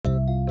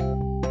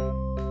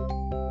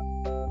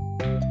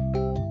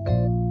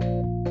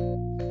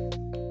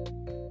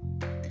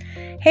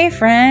Hey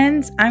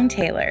friends, I'm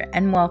Taylor,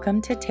 and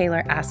welcome to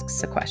Taylor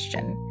Asks a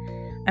Question.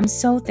 I'm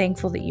so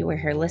thankful that you are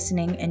here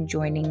listening and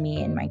joining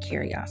me in my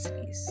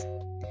curiosities.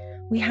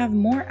 We have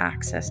more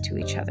access to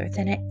each other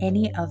than at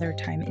any other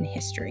time in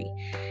history,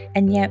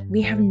 and yet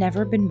we have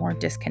never been more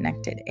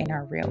disconnected in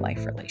our real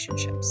life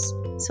relationships.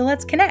 So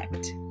let's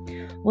connect.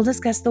 We'll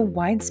discuss the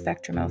wide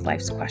spectrum of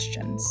life's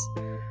questions.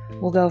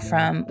 We'll go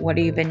from what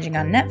are you binging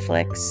on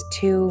Netflix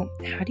to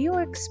how do you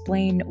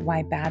explain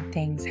why bad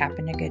things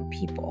happen to good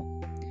people?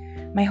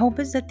 My hope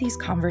is that these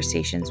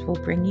conversations will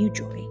bring you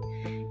joy,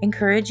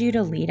 encourage you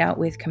to lead out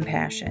with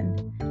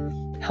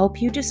compassion,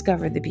 help you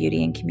discover the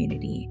beauty in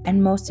community,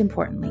 and most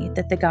importantly,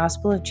 that the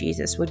gospel of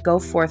Jesus would go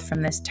forth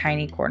from this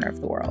tiny corner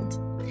of the world.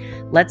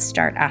 Let's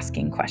start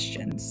asking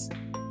questions.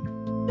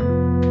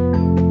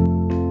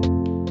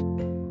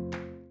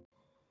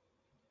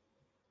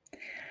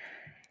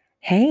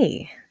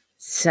 Hey,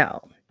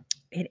 so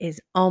it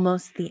is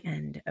almost the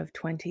end of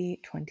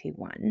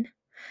 2021.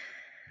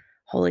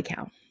 Holy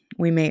cow,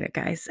 we made it,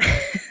 guys.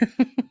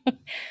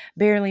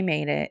 Barely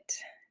made it.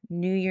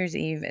 New Year's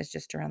Eve is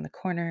just around the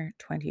corner.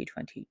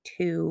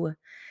 2022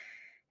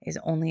 is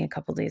only a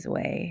couple days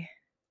away.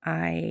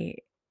 I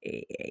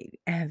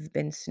have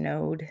been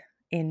snowed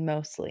in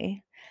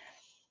mostly.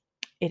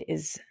 It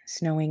is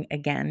snowing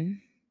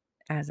again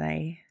as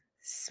I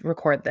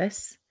record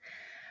this.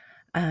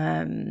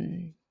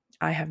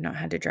 I have not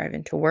had to drive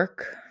into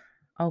work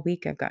all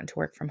week. I've gotten to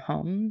work from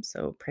home,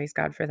 so praise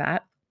God for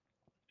that.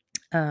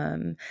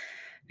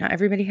 Not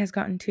everybody has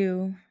gotten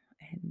to,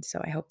 and so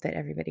I hope that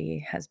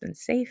everybody has been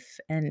safe.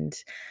 And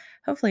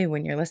hopefully,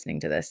 when you're listening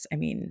to this, I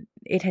mean,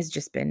 it has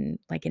just been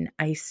like an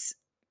ice,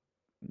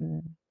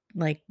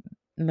 like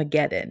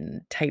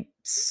Mageddon type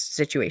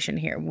situation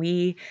here.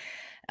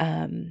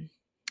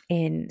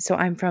 So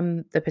I'm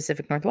from the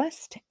Pacific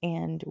Northwest,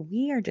 and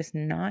we are just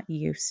not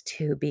used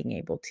to being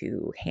able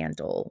to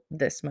handle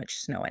this much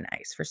snow and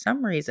ice. For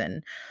some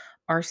reason,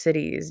 our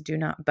cities do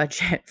not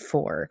budget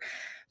for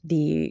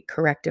the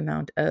correct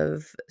amount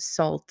of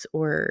salt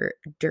or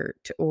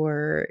dirt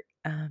or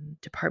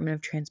Department of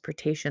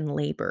Transportation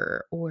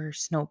labor or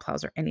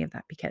snowplows or any of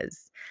that,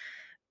 because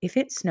if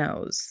it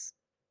snows,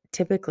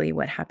 typically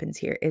what happens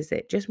here is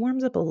it just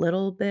warms up a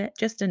little bit,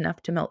 just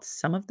enough to melt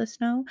some of the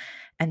snow,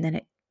 and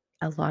then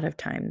a lot of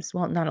times,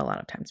 well, not a lot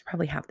of times,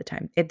 probably half the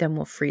time, it then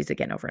will freeze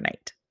again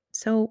overnight.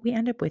 So we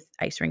end up with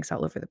ice rinks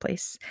all over the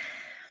place.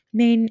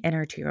 Main and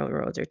arterial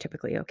roads are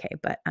typically okay,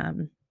 but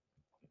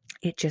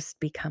it just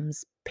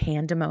becomes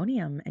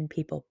pandemonium and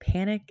people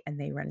panic and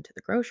they run to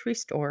the grocery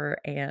store,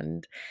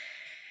 and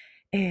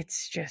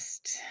it's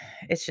just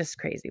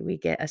crazy. We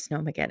get a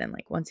snowmageddon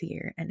like once a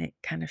year and it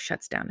kind of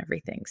shuts down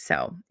everything.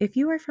 So if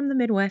you are from the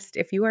Midwest,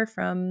 if you are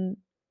from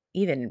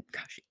even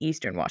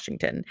Eastern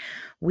Washington,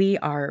 we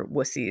are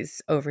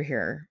wussies over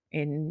here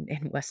in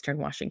Western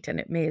Washington.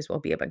 It may as well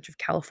be a bunch of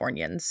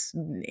Californians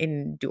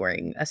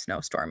enduring a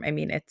snowstorm. I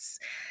mean, it's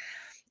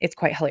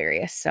quite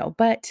hilarious. So,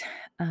 but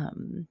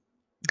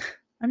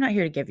I'm not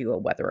here to give you a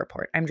weather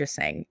report. I'm just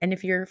saying. And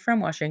if you're from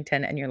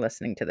Washington and you're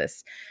listening to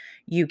this,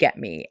 you get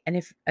me. And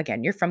if,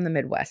 again, you're from the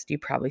Midwest, you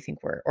probably think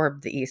or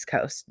the East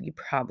Coast, you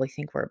probably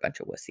think we're a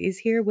bunch of wussies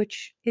here,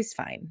 which is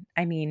fine.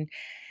 I mean,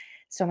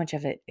 so much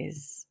of it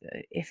is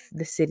if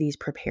the city's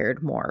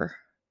prepared more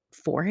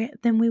for it,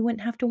 then we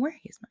wouldn't have to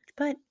worry as much.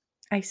 But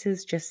ice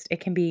is just, it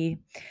can be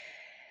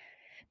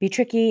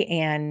tricky,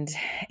 and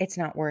it's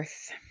not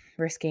worth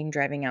risking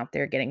driving out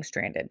there getting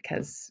stranded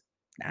because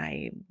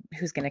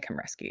who's going to come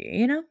rescue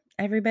you,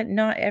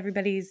 not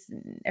everybody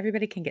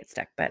can get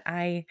stuck, but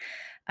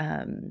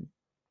um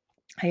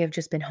I have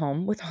just been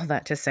home. With all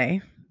that to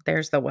say,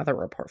 there's the weather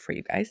report for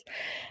you guys.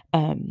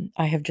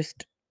 I have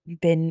just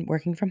been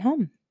working from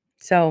home,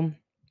 so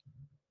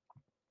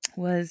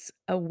was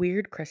a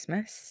weird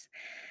Christmas.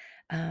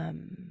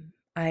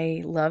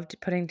 I loved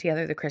putting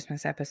together the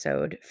Christmas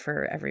episode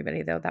for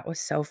everybody, though. That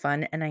was so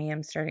fun. And I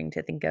am starting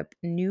to think up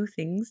new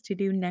things to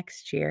do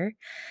next year.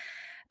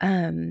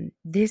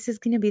 This is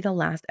going to be the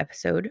last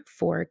episode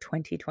for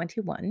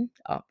 2021.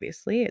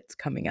 Obviously, it's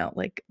coming out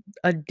like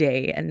a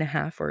day and a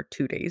half or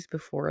 2 days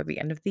before the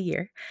end of the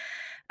year.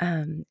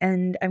 And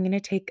I'm going to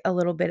take a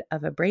little bit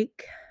of a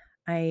break.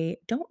 I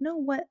don't know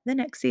what the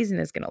next season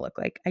is going to look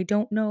like. I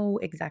don't know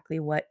exactly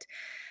what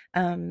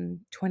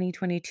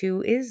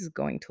 2022 is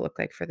going to look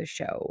like for the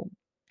show.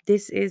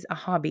 This is a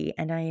hobby,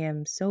 and I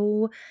am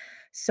so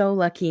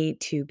lucky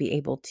to be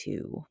able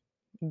to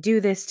do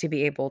this, to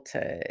be able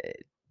to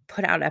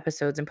put out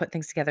episodes and put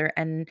things together.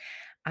 And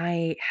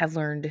I have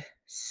learned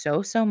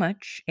so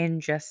much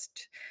in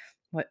just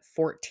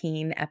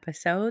 14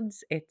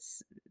 episodes.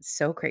 It's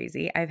so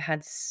crazy. I've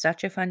had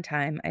such a fun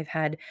time. I've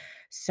had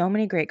so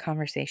many great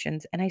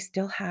conversations, and I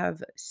still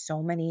have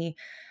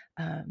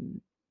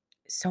um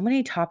so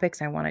many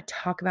topics I want to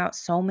talk about,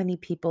 so many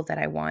people that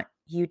I want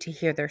you to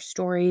hear their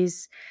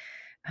stories.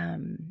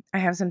 I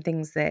have some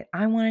things that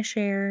I want to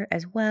share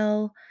as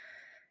well.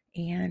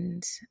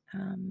 And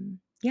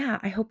yeah,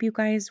 I hope you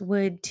guys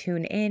would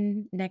tune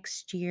in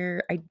next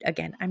year.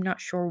 I'm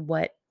not sure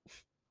what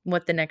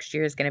the next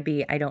year is going to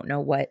be. I don't know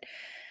what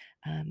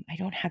I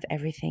don't have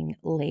everything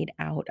laid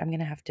out. I'm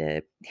gonna have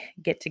to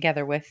get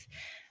together with,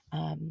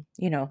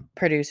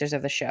 producers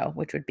of the show,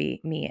 which would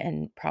be me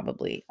and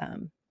probably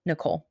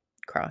Nicole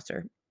Cross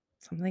or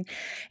something.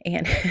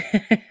 And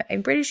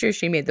I'm pretty sure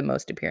she made the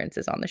most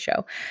appearances on the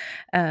show.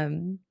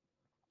 Um,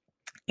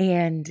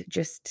 and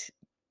just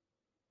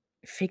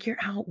figure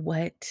out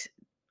what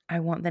I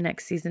want the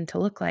next season to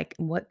look like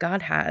and what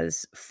God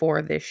has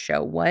for this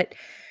show. What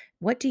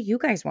do you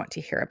guys want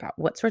to hear about?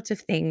 What sorts of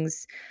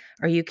things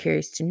are you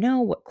curious to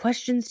know? What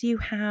questions do you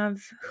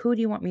have? Who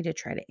do you want me to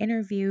try to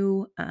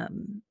interview?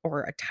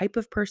 Or a type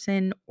of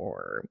person?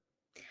 Or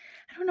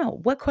I don't know.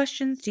 What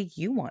questions do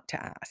you want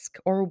to ask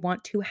or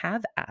want to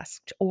have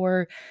asked?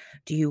 Or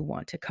do you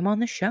want to come on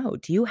the show?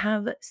 Do you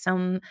have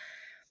some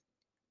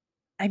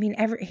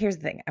here's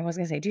the thing. I was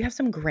gonna say, do you have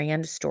some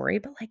grand story?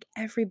 But like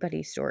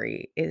everybody's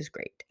story is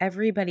great.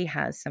 Everybody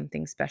has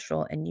something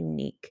special and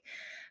unique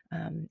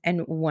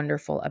and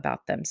wonderful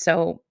about them.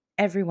 So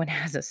everyone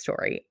has a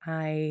story.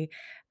 And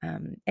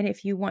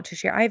if you want to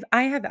share,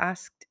 I have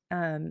asked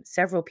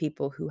several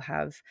people who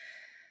have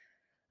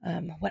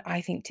what I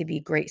think to be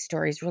great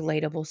stories,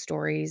 relatable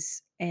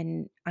stories.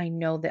 And I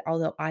know that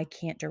although I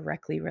can't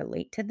directly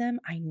relate to them,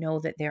 I know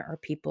that there are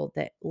people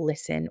that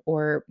listen,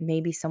 or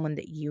maybe someone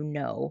that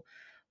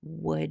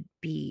would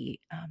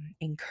be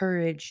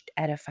encouraged,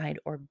 edified,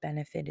 or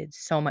benefited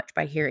so much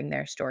by hearing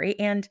their story.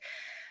 And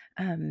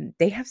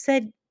they have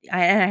said,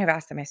 and I have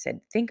asked them, I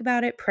said, think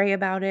about it, pray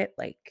about it.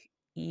 Like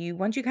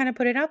once you kind of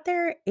put it out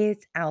there,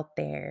 it's out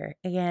there.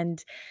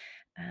 And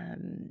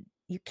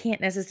you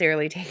can't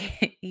necessarily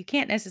take you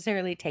can't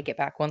necessarily take it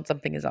back once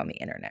something is on the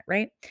internet,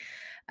 right?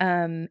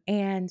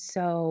 And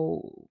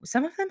so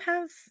some of them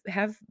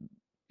have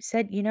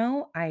said,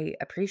 I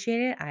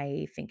appreciate it.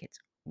 I think it's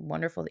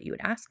wonderful that you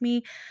would ask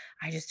me.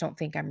 I just don't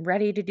think I'm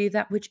ready to do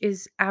that, which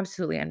is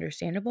absolutely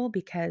understandable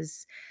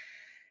because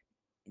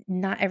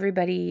not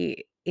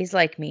everybody is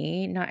like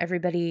me. Not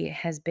everybody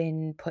has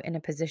been put in a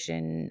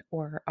position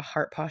or a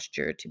heart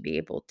posture to be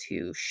able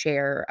to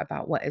share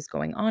about what is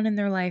going on in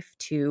their life,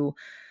 to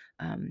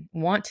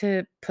want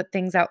to put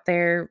things out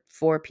there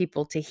for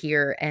people to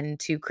hear and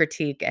to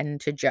critique and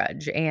to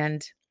judge.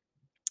 And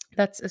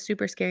that's a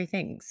super scary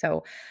thing.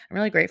 So I'm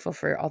really grateful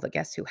for all the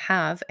guests who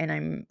have, and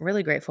I'm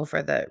really grateful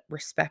for the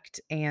respect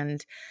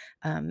and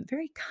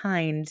very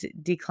kind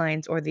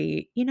declines, or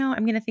I'm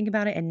going to think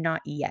about it and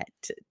not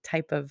yet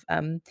type of,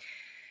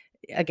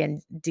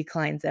 again,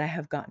 declines that I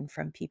have gotten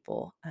from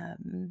people,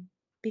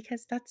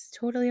 because that's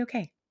totally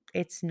okay.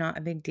 It's not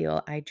a big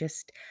deal.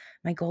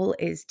 My goal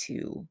is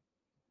to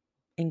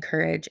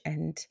encourage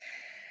and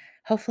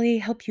hopefully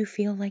help you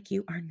feel like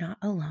you are not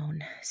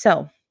alone.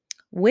 So,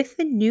 with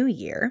the new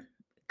year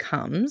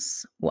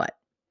comes what?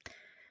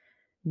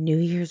 New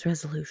Year's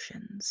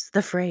resolutions.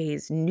 The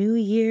phrase new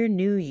year,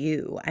 new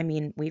you.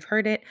 We've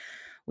heard it.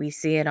 We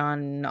see it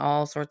on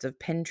all sorts of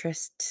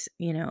Pinterest,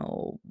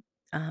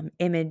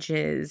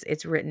 images.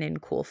 It's written in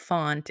cool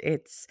font.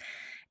 It's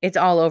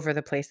all over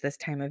the place this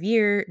time of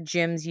year.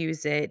 Gyms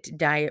use it,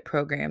 diet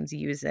programs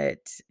use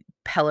it.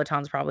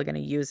 Peloton's probably going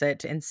to use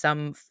it in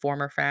some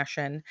form or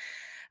fashion.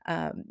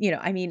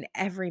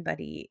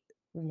 Everybody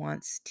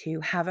wants to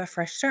have a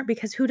fresh start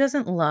because who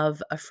doesn't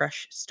love a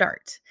fresh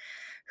start?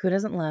 Who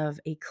doesn't love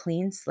a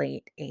clean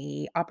slate,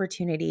 a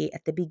opportunity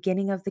at the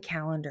beginning of the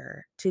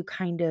calendar to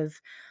kind of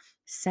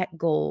set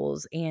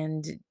goals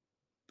and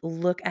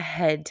look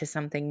ahead to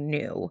something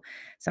new,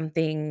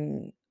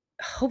 something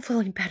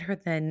hopefully better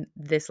than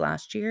this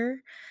last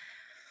year,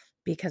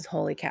 because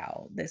holy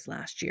cow, this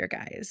last year,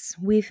 guys,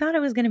 we thought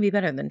it was going to be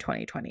better than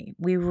 2020.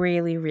 We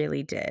really,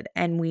 really did.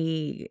 And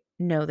we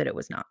know that it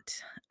was not.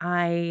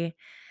 I,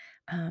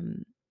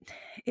 um,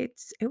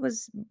 it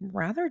was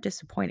rather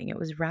disappointing. It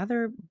was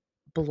rather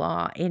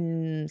blah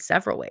in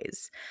several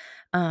ways.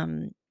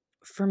 Um,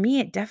 for me,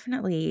 it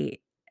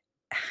definitely,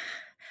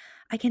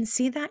 I can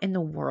see that in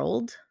the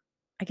world.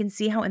 I can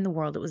see how in the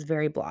world it was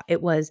very blah.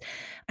 It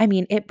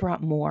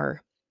brought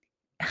more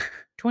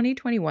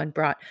 2021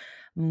 brought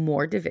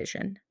more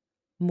division,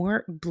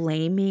 more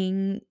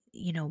blaming,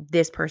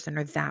 this person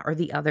or that or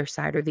the other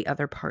side or the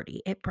other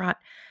party. It brought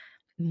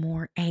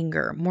more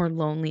anger, more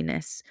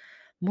loneliness,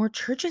 more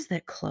churches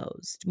that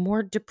closed,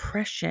 more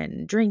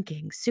depression,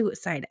 drinking,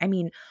 suicide.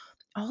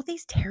 All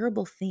these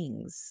terrible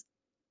things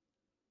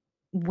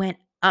went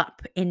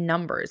up in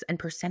numbers and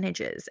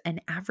percentages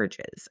and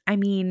averages.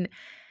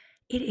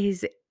 It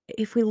is,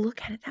 if we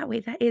look at it that way,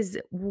 that is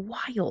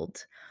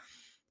wild.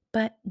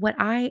 But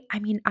I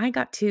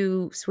got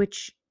to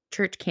switch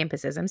church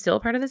campuses. I'm still a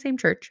part of the same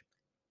church,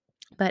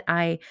 but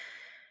I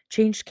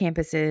changed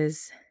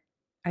campuses.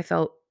 I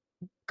felt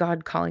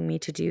God calling me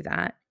to do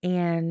that.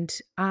 And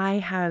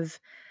I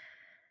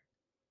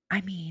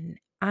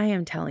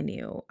am telling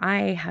you, I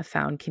have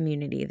found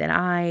community that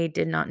I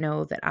did not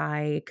know that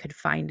I could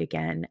find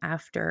again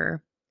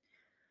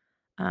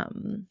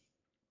um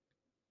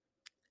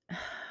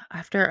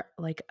after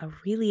like a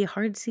really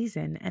hard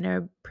season and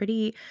a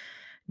pretty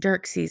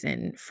dark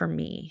season for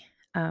me.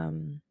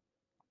 Um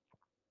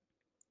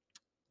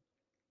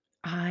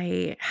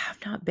I have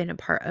not been a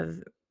part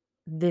of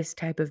this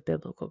type of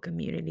biblical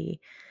community,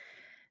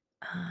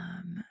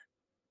 um,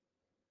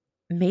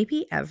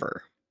 maybe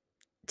ever,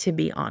 to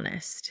be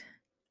honest.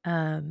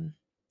 Um,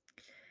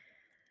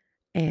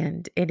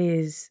 and it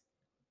is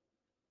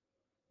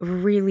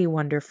really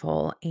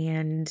wonderful,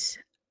 and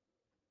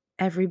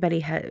everybody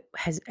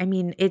has, I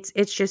mean, it's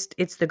just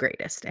it's the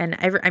greatest. And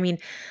I mean,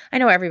 I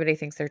know everybody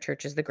thinks their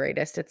church is the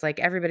greatest. It's like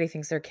everybody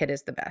thinks their kid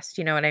is the best.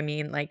 You know what I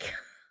mean? Like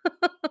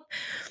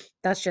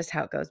that's just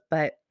how it goes.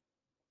 But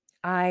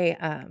I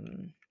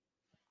um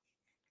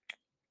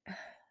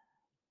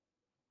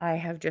I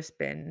have just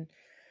been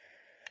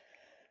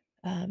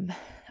um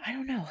I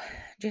don't know,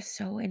 just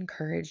so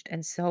encouraged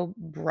and so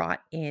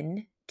brought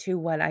in to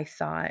what I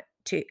thought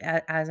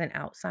as an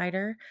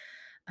outsider.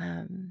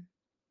 Um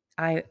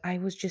I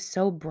was just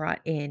so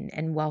brought in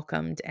and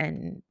welcomed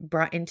and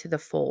brought into the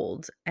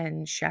fold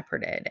and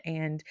shepherded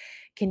and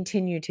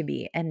continue to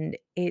be, and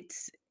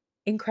it's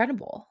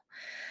incredible.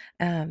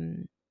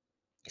 Um,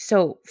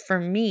 so for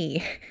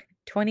me,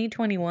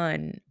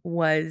 2021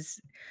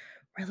 was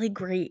really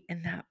great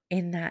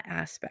in that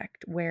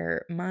aspect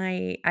where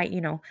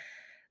the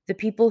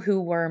people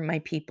who were my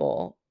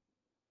people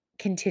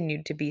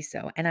continued to be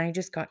so, and I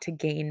just got to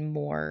gain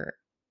more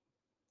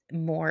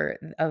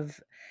of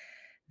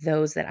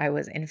those that I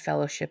was in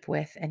fellowship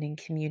with and in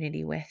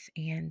community with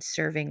and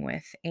serving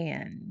with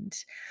and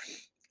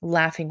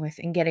laughing with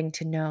and getting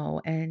to know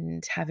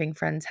and having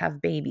friends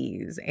have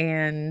babies.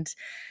 And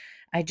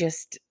I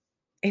just,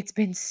 it's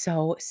been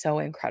so, so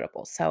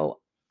incredible.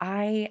 So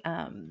I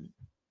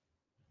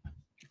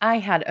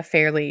had a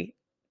fairly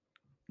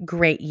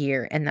great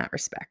year in that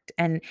respect.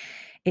 And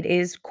it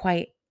is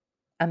quite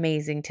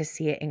amazing to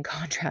see it in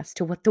contrast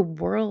to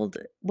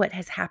what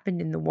has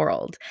happened in the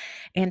world,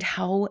 and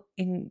how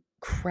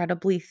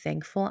incredibly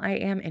thankful I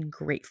am and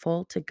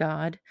grateful to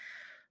God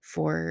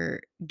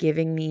for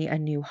giving me a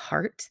new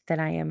heart, that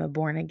I am a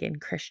born again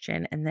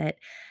Christian, and that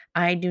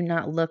I do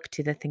not look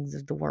to the things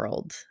of the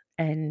world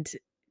and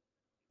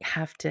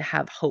have to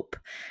have hope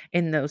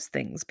in those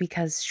things,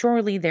 because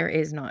surely there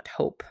is not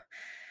hope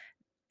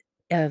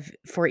of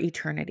for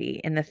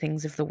eternity in the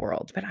things of the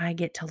world, but I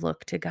get to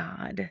look to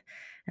God,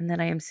 and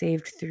that I am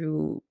saved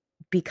through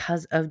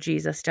because of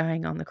Jesus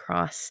dying on the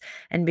cross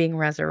and being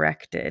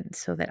resurrected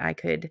so that I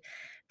could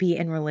be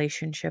in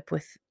relationship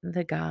with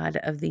the God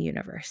of the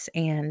universe.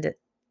 And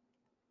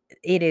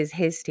it is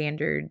his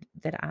standard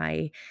that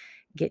I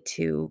get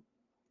to,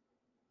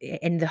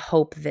 in the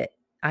hope that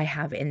I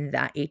have in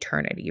that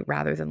eternity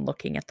rather than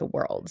looking at the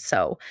world.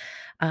 So,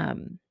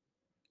 um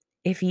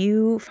if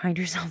you find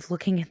yourself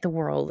looking at the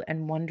world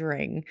and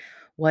wondering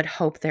what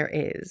hope there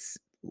is,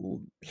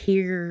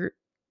 hear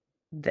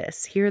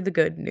this, hear the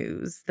good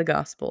news, the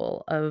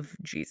gospel of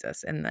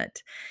Jesus, and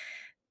that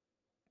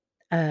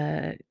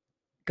uh,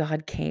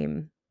 God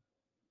came.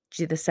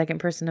 The second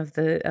person of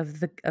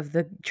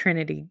the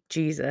Trinity,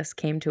 Jesus,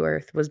 came to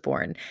earth, was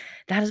born.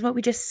 That is what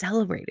we just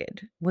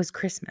celebrated, was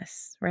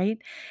Christmas, right?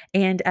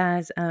 And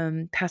as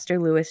Pastor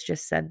Lewis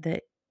just said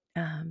that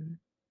um,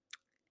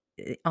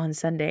 on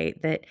Sunday,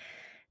 that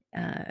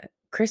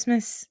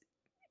Christmas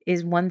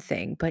is one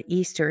thing, but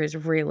Easter is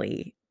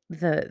really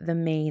the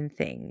main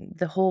thing.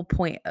 The whole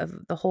point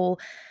of the whole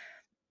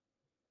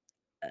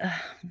uh,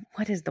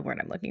 what is the word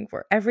I'm looking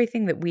for?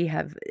 Everything that we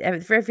have,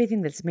 for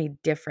everything that's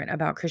made different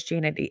about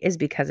Christianity is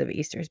because of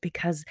Easter, is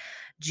because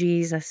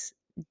Jesus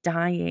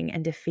dying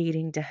and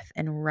defeating death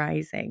and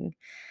rising,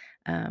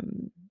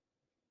 um,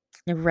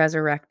 and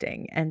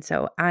resurrecting. And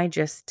so I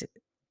just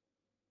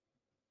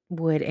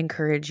would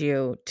encourage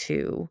you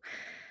to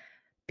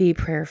be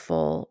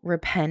prayerful,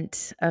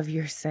 repent of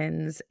your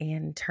sins,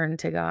 and turn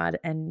to God,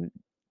 and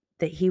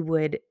that He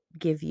would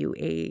give you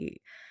a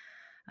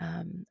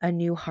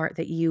new heart,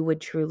 that you would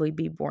truly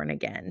be born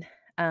again.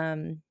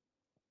 Um,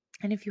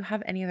 and if you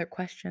have any other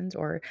questions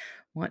or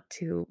want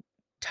to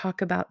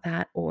talk about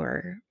that,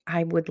 or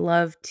I would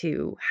love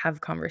to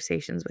have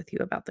conversations with you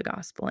about the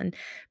gospel, and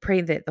pray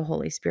that the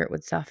Holy Spirit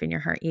would soften your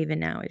heart even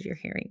now as you're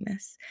hearing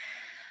this.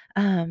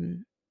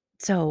 Um,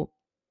 so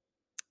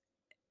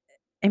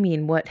I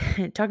mean, what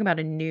talk about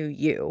a new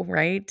you,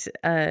 right?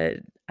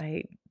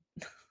 I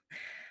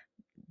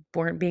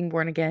being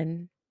born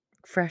again,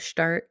 fresh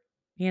start,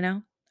 you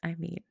know? I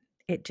mean,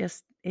 it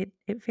just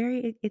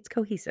it's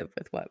cohesive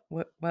with what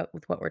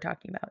with what we're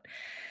talking about.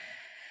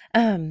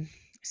 Um,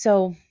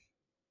 so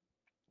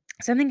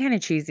something kind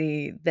of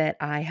cheesy that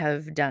I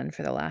have done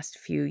for the last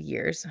few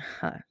years.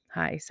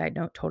 Hi, side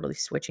note, totally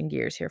switching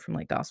gears here from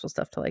like gospel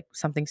stuff to like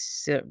something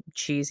so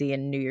cheesy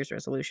and New Year's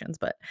resolutions,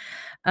 but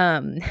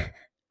um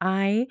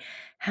I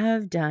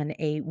have done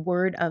a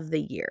word of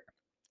the year.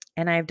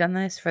 And I've done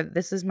this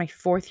is my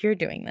 4th year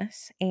doing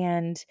this,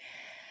 and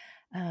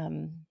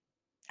um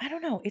I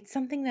don't know, it's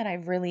something that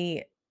I've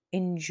really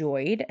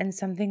enjoyed, and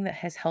something that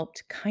has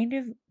helped kind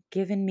of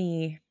given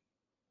me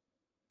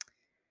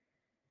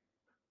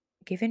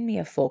given me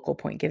a focal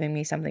point, giving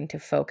me something to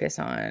focus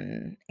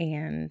on.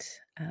 And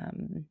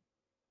um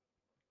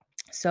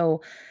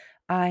so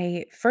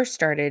I first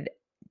started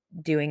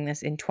doing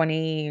this in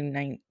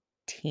 2019.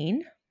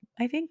 2019,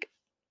 I think.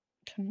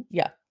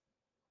 Yeah,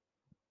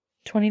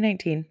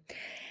 2019.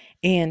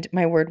 And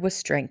my word was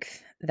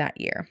strength that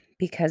year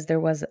because there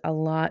was a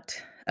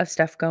lot of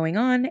stuff going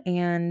on.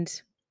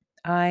 And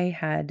I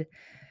had,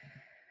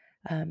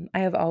 I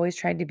have always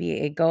tried to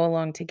be a go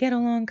along to get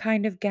along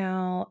kind of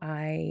gal.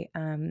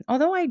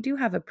 Although I do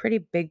have a pretty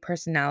big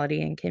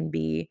personality and can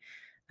be,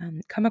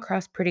 come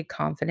across pretty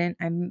confident,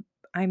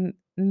 I'm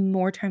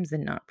more times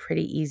than not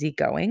pretty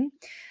easygoing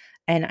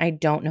and I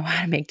don't know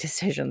how to make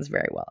decisions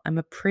very well. I'm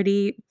a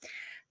pretty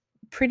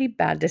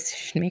bad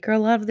decision maker a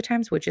lot of the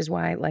times, which is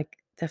why, like,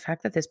 the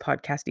fact that this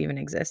podcast even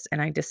exists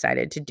and I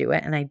decided to do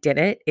it and I did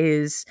it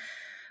is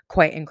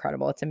quite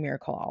incredible. It's a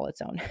miracle all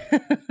its own.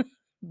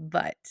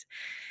 But,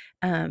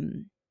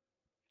 um,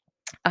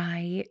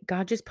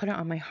 God just put it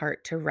on my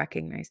heart to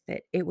recognize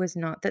that it was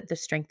not that the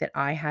strength that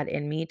I had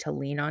in me to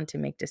lean on to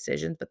make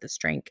decisions, but the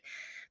strength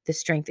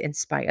in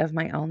spite of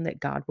my own that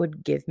God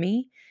would give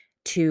me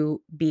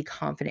to be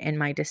confident in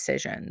my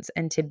decisions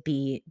and to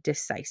be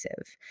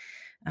decisive,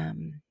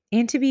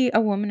 and to be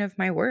a woman of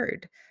my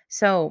word.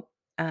 So,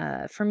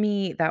 for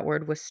me, that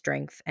word was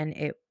strength and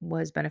it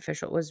was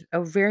beneficial. It was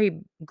a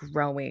very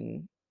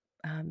growing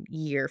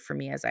year for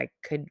me as I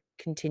could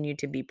continue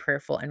to be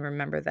prayerful and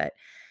remember that,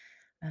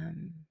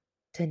 um,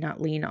 to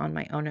not lean on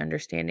my own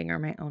understanding or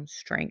my own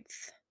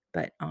strength,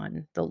 but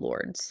on the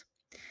Lord's.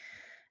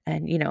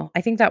 And,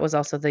 I think that was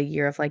also the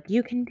year of like,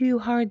 you can do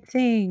hard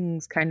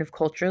things kind of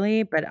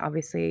culturally, but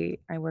obviously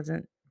I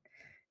wasn't,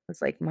 it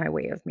was like my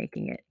way of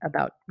making it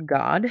about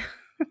God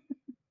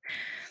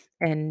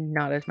and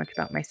not as much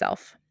about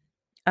myself.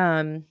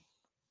 Um,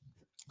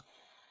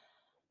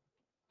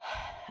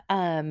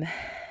 um,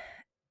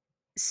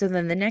 so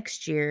then the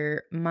next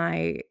year,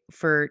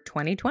 for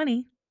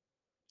 2020,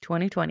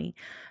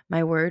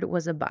 my word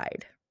was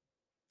abide.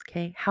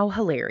 Okay. How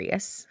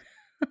hilarious.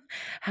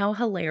 How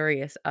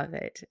hilarious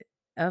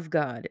of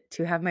God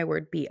to have my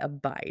word be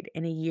abide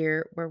in a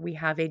year where we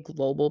have a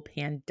global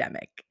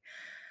pandemic.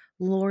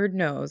 Lord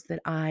knows that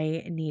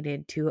I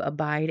needed to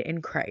abide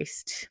in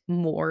Christ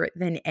more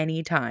than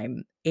any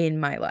time in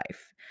my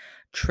life,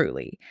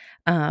 truly.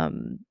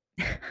 Um,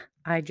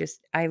 I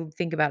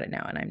think about it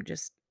now and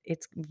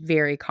it's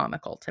very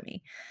comical to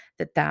me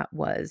that that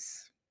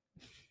was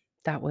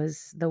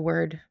the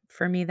word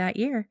for me that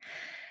year.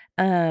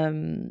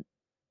 Um,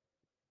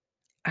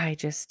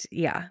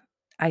 yeah,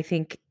 I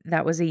think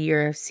that was a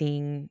year of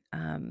seeing,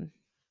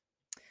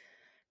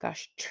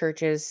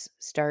 churches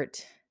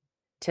start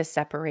to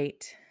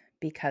separate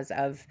because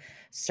of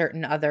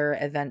certain other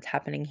events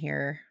happening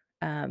here.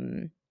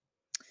 Um,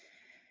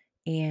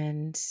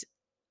 and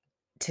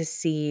to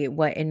see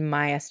what, in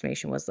my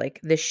estimation, was like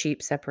the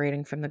sheep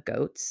separating from the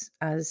goats,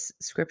 as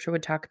scripture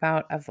would talk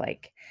about, of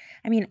like,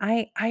 I mean,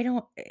 I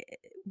don't,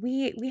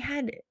 we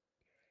had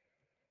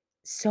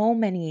so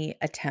many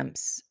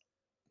attempts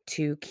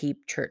to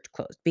keep church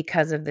closed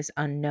because of this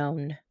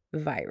unknown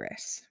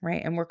virus,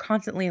 right? And we're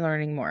constantly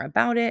learning more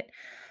about it,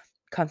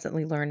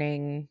 constantly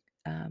learning,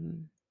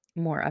 um,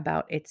 more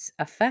about its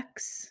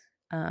effects,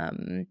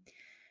 um,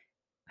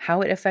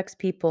 how it affects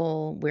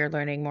people. We're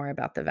learning more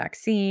about the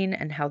vaccine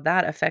and how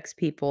that affects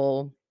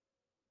people.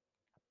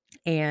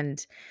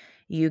 And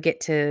you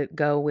get to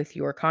go with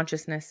your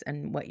consciousness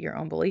and what your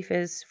own belief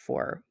is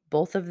for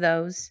both of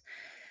those.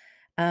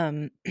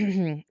 Um,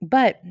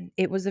 but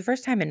it was the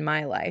first time in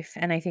my life,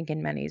 and I think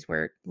in many's,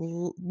 where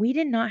we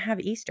did not have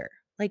Easter.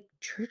 Like,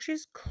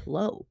 churches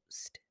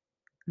closed.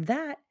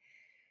 That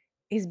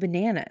is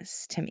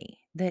bananas to me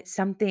that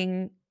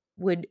something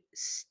would,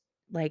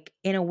 like,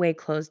 in a way,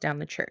 close down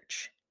the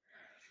church.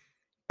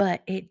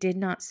 But it did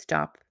not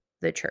stop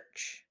the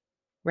church,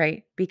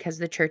 right? Because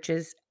the church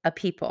is a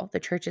people, the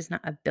church is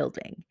not a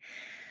building.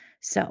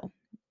 So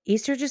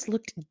Easter just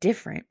looked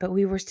different, but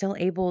we were still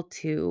able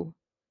to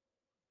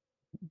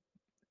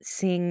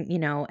sing,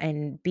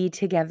 and be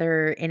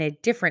together in a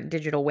different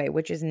digital way,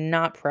 which is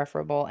not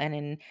preferable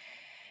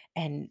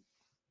and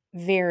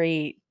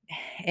very,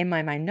 in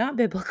my mind, not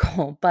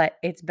biblical, but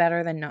it's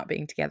better than not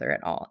being together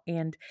at all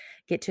and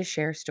get to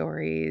share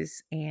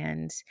stories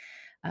and,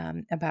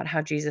 about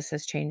how Jesus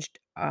has changed,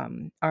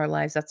 our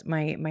lives. That's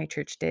my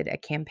church did a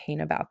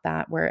campaign about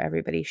that where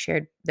everybody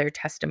shared their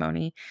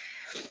testimony.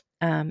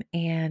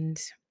 And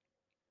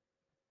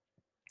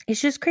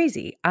it's just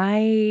crazy.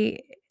 I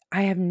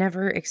have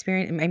never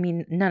experienced, I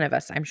mean, none of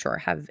us, I'm sure,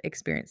 have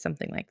experienced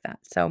something like that.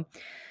 So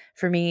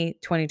for me,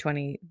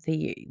 2020,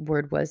 the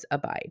word was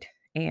abide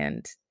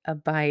and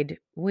abide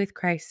with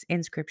Christ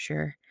in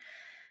scripture.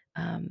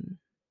 Um,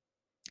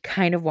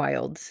 Kind of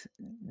wild.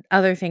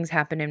 Other things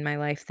happen in my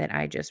life that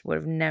I just would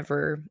have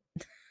never,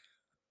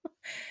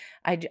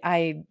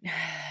 I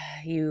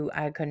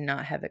could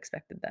not have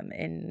expected them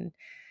in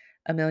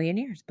a million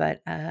years.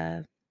 But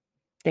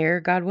there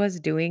God was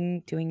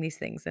doing these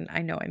things. And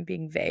I know I'm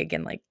being vague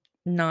and like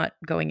not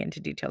going into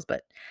details,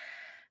 but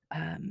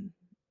um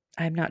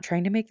I'm not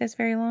trying to make this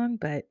very long,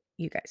 but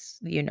you guys,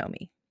 you know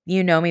me.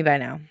 You know me by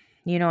now.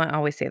 I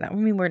always say that. I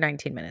mean, we're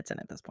 19 minutes in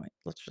at this point.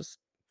 Let's just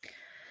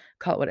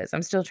call it what it is.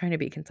 I'm still trying to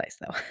be concise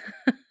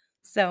though.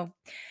 So,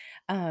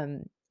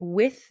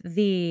 With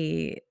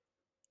the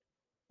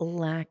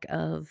lack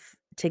of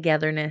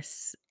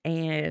togetherness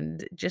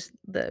and just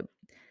the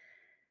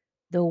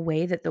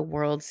way that the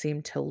world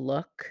seemed to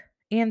look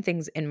and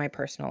things in my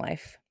personal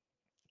life,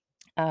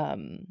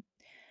 um,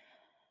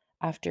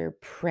 after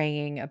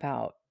praying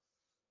about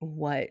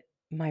what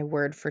my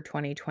word for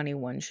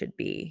 2021 should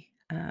be,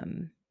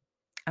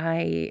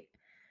 I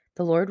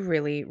the Lord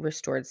really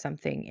restored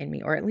something in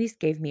me, or at least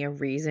gave me a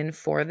reason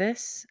for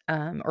this,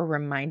 or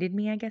reminded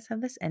me, I guess, of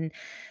this. And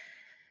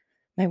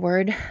my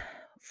word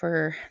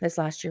for this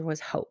last year was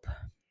hope.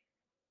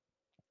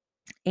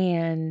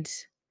 And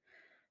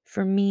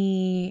for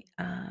me,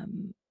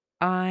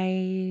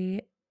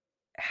 I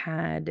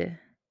had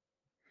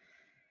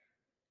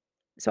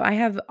so I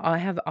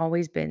have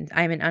always been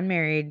I'm an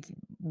unmarried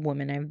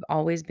woman. I've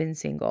always been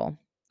single.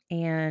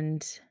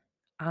 And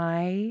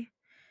I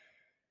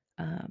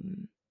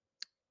um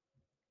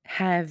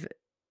have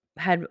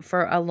had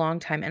for a long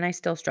time, and I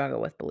still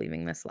struggle with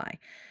believing this lie,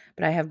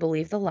 but I have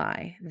believed the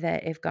lie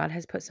that if God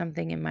has put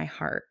something in my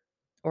heart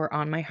or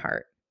on my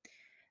heart,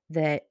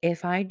 that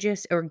if I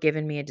just or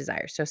given me a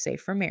desire, so say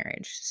for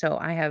marriage. So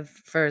I have,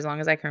 for as long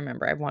as I can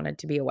remember, I've wanted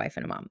to be a wife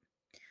and a mom.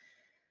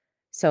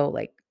 So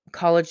like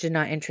college did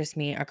not interest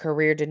me, a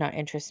career did not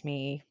interest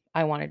me.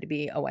 I wanted to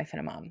be a wife and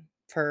a mom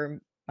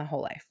for my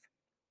whole life.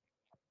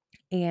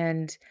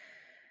 And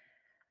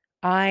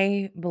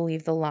I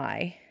believe the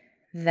lie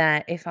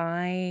that if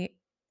I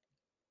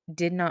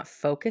did not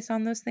focus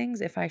on those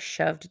things, if I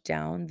shoved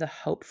down the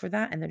hope for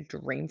that and the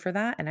dream for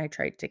that, and I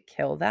tried to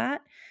kill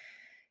that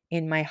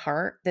in my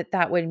heart, that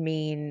that would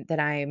mean that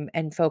I'm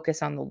and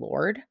focus on the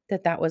Lord,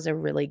 that that was a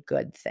really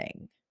good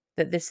thing.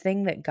 That this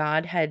thing that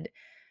God had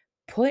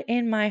put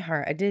in my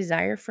heart, a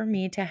desire for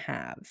me to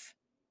have,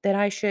 that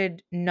I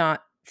should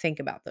not think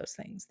about those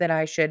things, that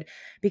I should,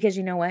 because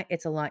you know what?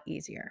 It's a lot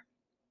easier.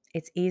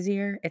 It's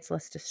easier, it's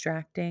less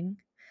distracting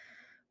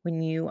when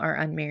you are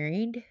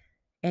unmarried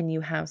and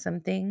you have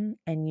something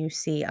and you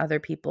see other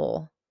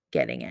people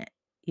getting it.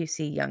 You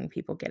see young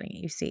people getting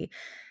it. You see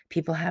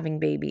people having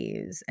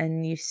babies,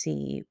 and you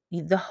see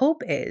the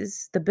hope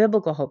is the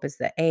biblical hope is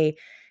that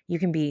you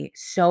can be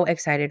so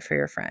excited for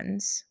your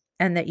friends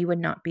and that you would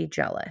not be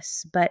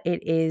jealous. But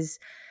it is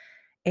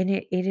and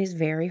it is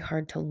very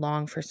hard to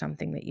long for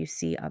something that you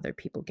see other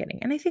people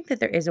getting. And I think that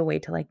there is a way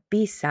to like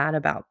be sad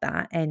about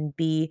that and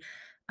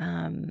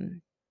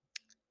um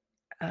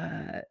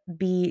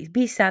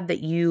be sad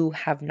that you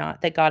have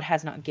not that God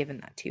has not given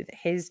that to you, that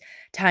his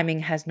timing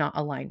has not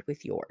aligned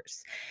with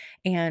yours.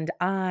 And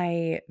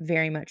I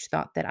very much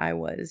thought that I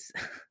was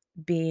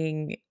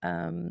being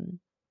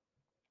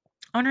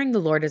honoring the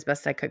Lord as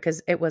best I could,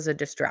 because it was a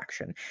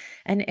distraction.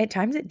 And at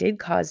times it did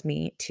cause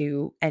me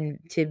to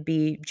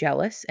be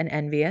jealous and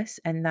envious,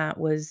 and that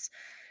was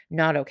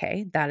not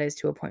okay. That is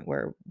to a point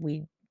where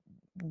we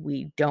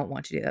don't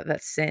want to do that.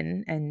 That's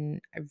sin, and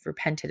I've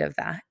repented of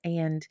that.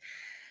 And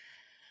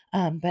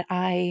but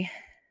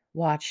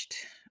watched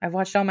I've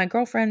watched all my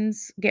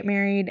girlfriends get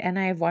married, and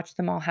I've watched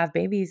them all have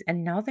babies,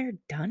 and now they're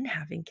done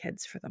having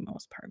kids for the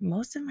most part.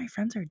 Most of my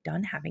friends are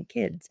done having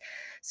kids.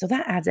 So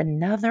that adds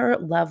another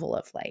level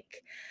of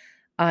like,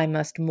 I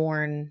must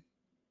mourn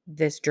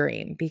this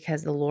dream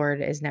because the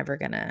Lord is never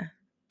gonna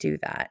do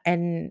that.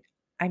 And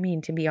I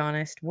mean, to be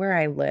honest, where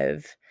I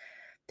live,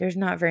 there's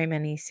not very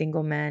many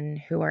single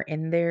men who are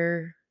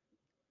or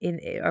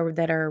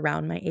that are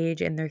around my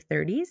age in their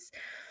 30s.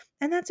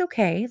 And that's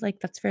okay. Like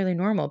that's fairly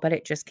normal, but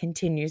it just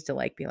continues to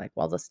like be like,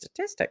 well, the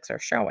statistics are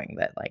showing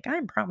that like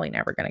I'm probably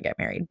never going to get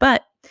married.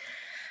 But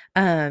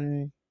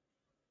um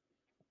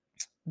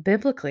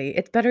biblically,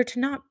 it's better to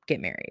not get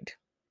married.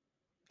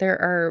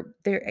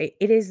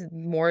 It is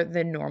more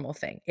the normal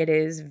thing. It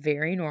is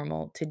very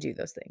normal to do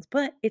those things,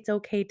 but it's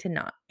okay to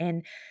not.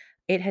 And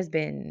it has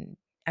been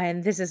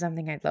and this is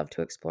something I'd love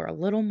to explore a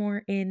little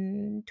more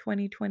in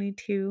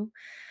 2022.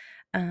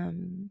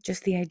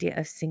 Just the idea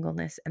of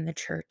singleness and the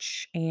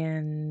church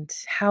and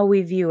how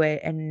we view it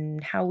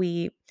and how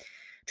we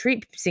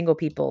treat single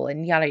people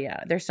and yada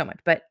yada. There's so much,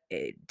 but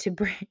to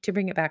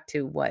bring it back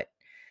to what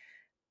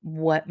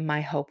my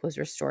hope was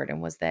restored,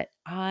 and was that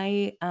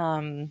I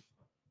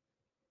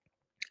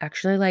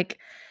actually like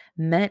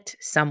met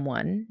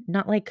someone,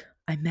 not like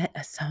I met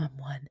a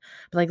someone,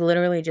 but like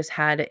literally just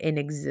had in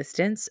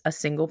existence a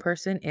single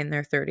person in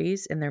their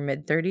 30s, in their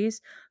mid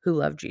 30s, who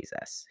loved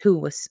Jesus, who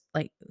was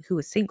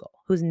single,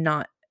 who's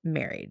not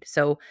married.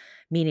 So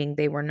meaning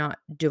they were not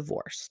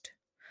divorced,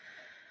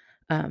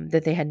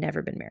 that they had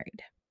never been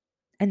married.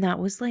 And that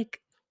was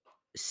like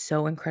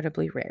so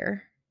incredibly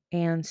rare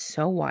and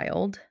so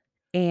wild.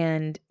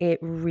 And it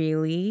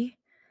really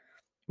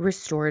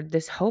restored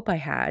this hope I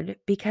had,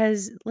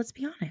 because let's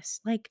be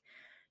honest, like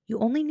you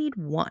only need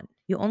one.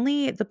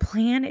 The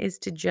plan is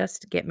to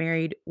just get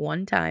married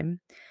one time,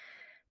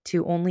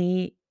 to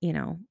only,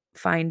 you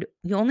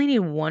only need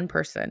one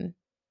person.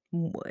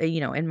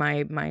 In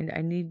my mind,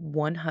 I need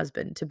one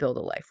husband to build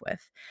a life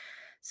with.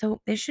 So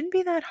it shouldn't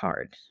be that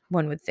hard,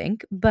 one would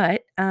think,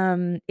 but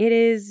it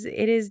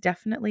is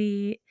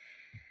definitely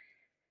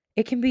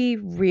it can be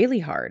really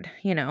hard.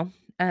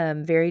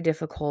 Very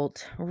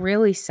difficult,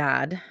 really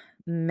sad,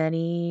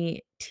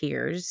 many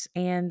tears,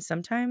 and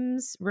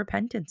sometimes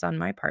repentance on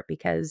my part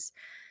because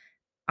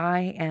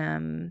I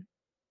am,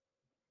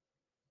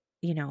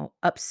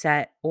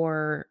 upset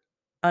or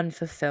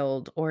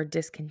unfulfilled or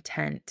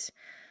discontent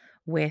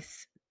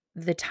with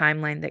the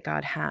timeline that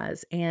God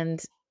has.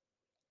 And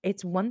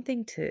it's one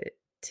thing to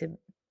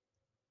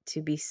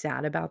to be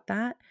sad about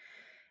that.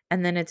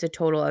 And then it's a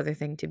total other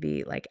thing to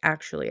be like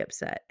actually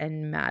upset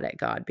and mad at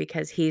God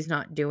because he's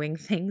not doing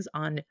things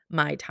on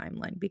my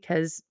timeline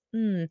because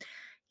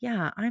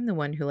yeah, I'm the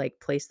one who like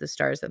placed the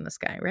stars in the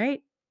sky,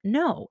 right?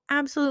 No,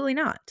 absolutely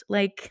not.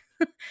 Like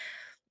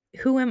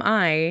who am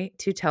I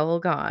to tell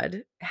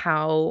God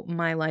how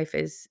my life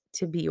is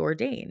to be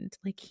ordained?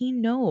 Like he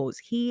knows.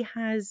 He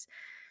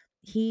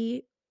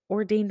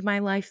ordained my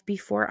life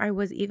before I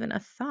was even a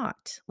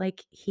thought.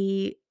 Like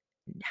he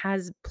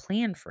has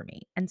planned for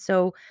me. And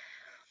so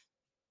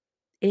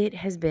it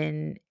has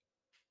been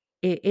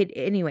it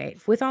anyway,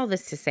 with all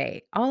this to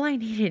say, all I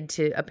needed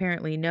to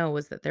apparently know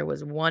was that there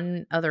was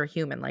one other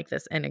human like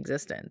this in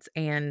existence,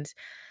 and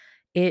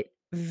it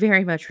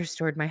very much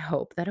restored my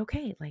hope that,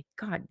 okay, like,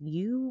 God,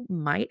 you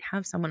might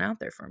have someone out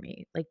there for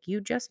me, like,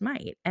 you just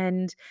might,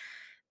 and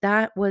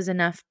that was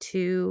enough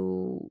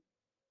to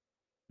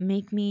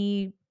make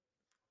me,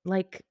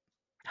 like,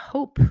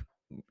 hope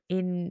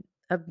in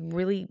a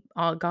really,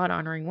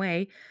 God-honoring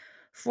way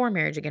for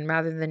marriage again,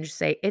 rather than just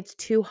say, "It's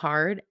too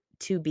hard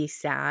to be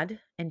sad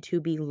and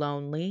to be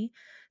lonely,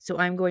 so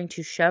I'm going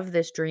to shove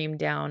this dream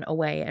down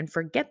away and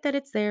forget that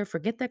it's there,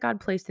 forget that God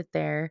placed it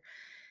there,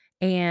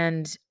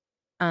 and,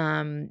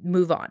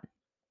 move on."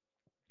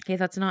 Okay,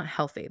 that's not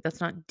healthy.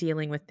 That's not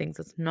dealing with things.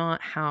 That's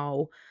not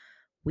how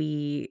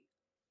we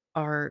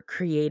are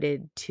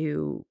created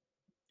to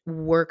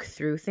work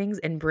through things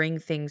and bring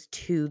things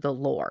to the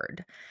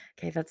Lord.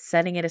 Okay, that's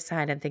setting it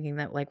aside and thinking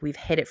that, like, we've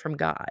hid it from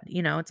God,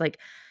 it's like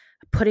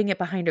putting it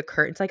behind a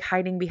curtain. It's like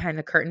hiding behind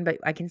the curtain, but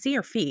I can see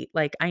your feet.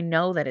 Like, I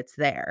know that it's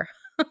there.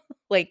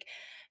 Like,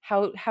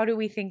 how do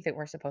we think that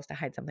we're supposed to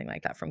hide something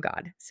like that from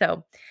God?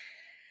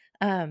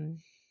 Um,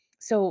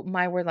 so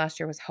my word last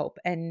year was hope,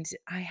 and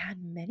I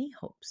had many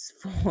hopes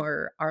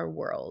for our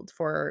world,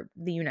 for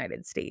the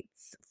United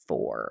States,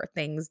 for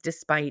things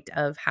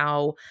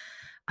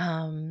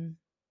um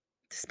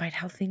despite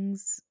how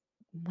things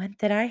went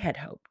that I had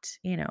hoped.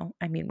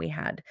 I mean, we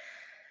had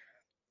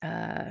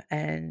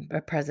and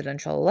a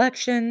presidential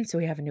election. So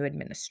we have a new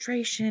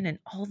administration and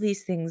all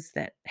these things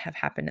that have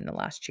happened in the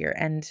last year.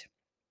 And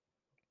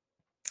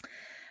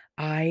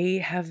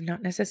I have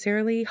not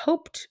necessarily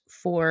hoped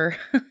for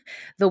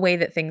the way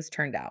that things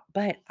turned out,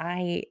 but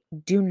I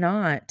do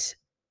not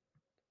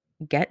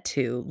get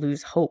to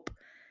lose hope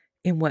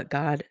in what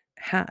God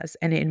has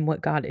and in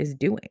what God is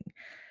doing.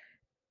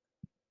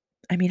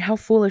 I mean, how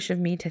foolish of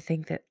me to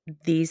think that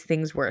these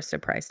things were a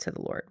surprise to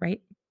the Lord,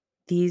 right?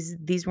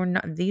 These were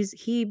not these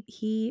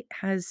he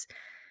has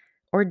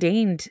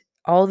ordained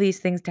all these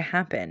things to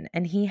happen,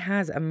 and he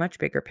has a much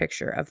bigger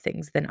picture of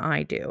things than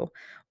I do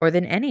or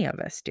than any of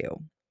us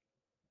do.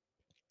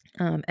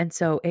 And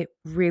so it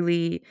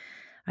really,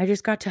 I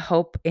just got to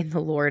hope in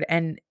the Lord.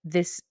 And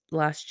this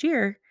last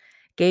year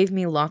gave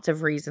me lots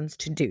of reasons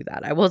to do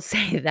that. I will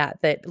say that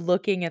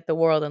looking at the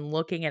world and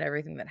looking at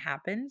everything that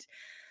happened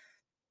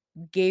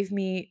gave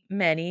me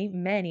many,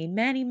 many,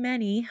 many,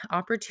 many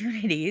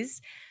opportunities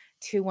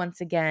to once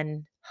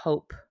again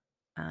hope,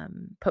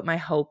 put my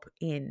hope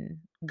in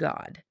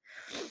God.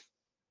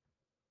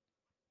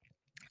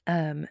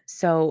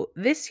 So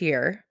this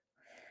year,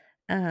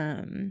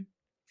 um,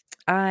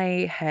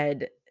 I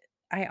had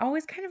I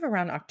always kind of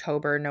around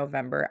October,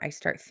 November, I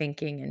start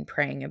thinking and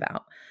praying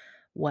about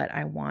what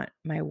I want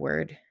my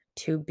word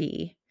to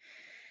be.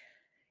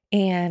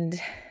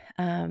 And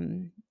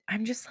I'm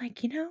just like,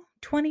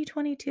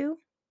 2022,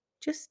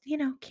 just,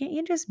 can't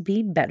you just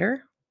be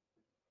better?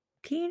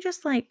 Can you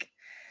just like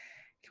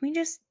can we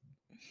just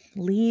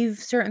leave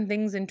certain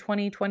things in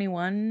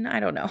 2021? I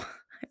don't know.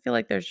 I feel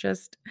like there's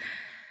just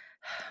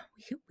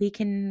we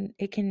can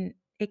it can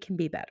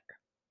be better.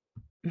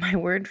 My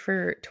word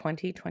for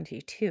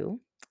 2022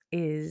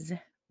 is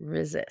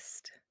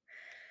resist.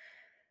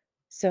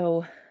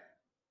 So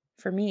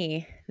for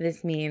me,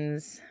 this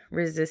means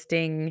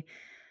resisting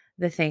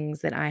the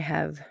things that I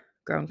have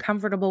grown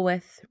comfortable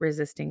with,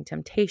 resisting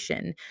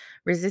temptation,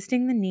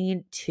 resisting the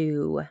need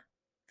to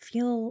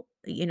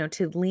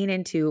to lean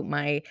into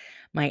my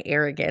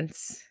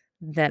arrogance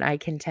that I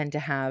can tend to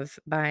have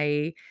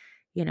by,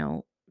 you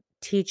know,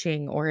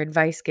 teaching or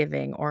advice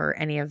giving or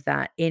any of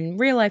that in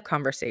real life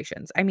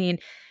conversations. I mean,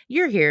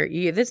 you're here,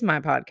 this is my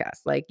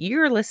podcast. Like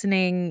you're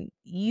listening,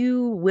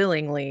 you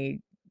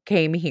willingly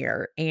came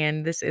here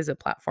and this is a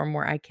platform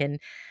where I can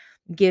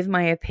give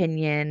my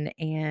opinion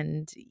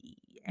and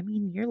I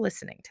mean, you're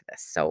listening to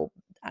this. So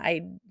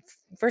I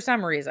for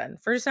some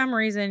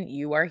reason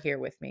you are here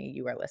with me,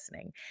 you are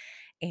listening.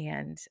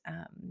 And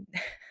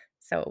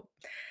so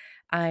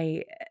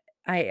I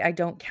I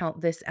don't count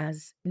this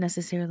as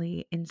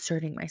necessarily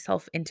inserting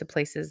myself into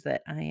places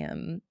that I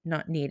am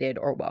not needed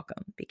or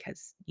welcome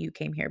because you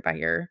came here by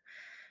your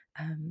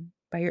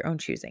by your own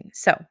choosing.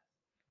 So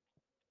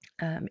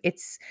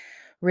it's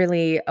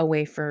really a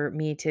way for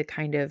me to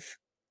kind of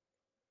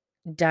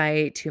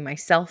die to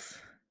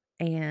myself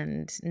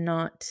and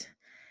not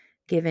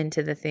give in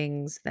to the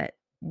things that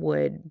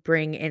would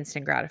bring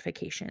instant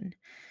gratification.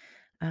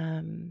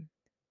 Um,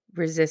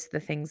 resist the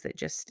things that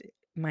just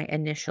might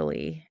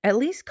initially at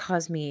least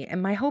cause me.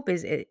 And my hope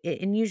is,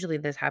 and usually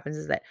this happens,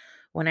 is that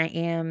when I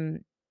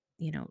am,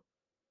 you know,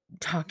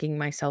 talking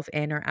myself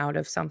in or out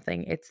of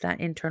something, it's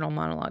that internal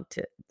monologue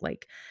to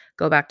like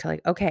go back to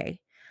like, okay,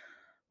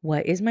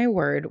 what is my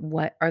word?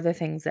 What are the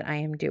things that I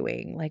am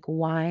doing? Like,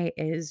 why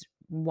is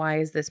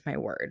this my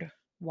word?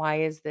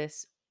 Why is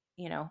this,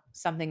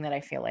 something that I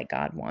feel like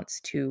God wants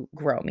to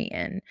grow me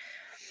in?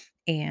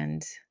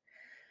 And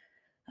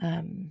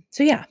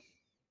so yeah,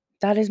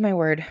 that is my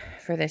word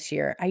for this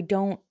year. I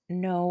don't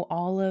know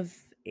all of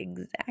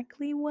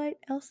exactly what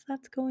else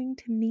that's going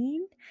to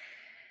mean.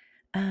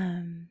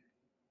 Um,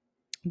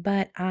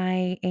 but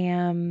I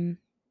am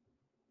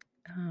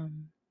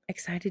um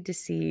excited to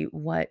see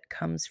what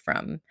comes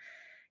from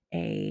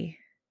a,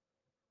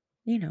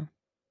 you know,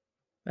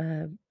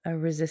 a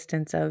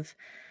resistance of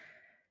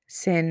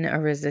sin, a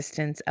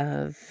resistance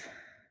of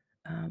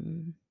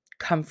um,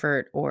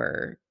 comfort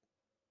or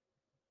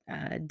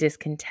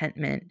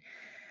discontentment,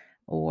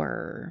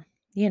 or,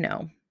 you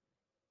know,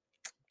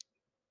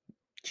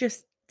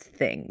 just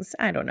things.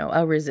 I don't know,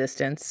 a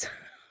resistance.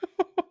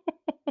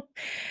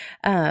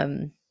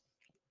 um,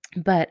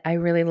 but I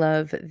really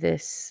love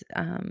this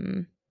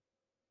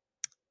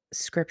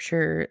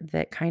scripture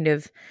that kind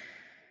of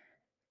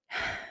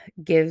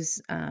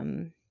gives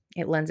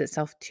it lends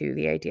itself to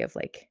the idea of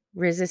like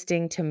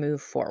resisting to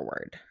move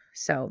forward.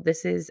 So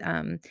this is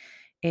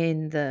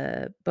in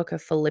the book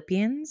of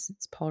Philippians.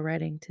 It's Paul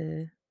writing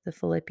to the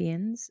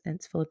Philippians, and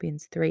it's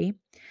Philippians 3.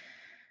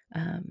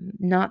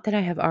 Not that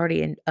I have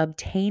already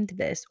obtained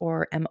this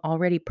or am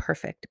already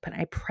perfect, but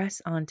I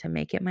press on to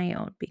make it my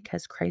own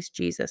because Christ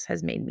Jesus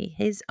has made me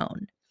his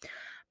own.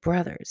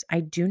 Brothers,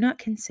 I do not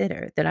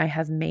consider that I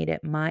have made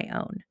it my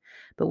own,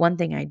 but one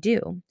thing I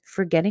do,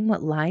 forgetting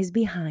what lies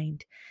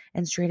behind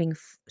and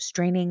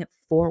straining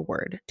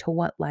forward to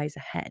what lies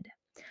ahead.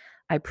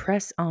 I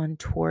press on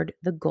toward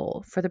the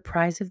goal for the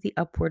prize of the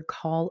upward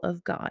call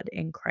of God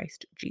in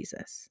Christ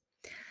Jesus.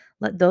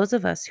 Let those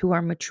of us who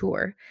are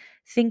mature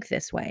think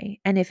this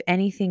way, and if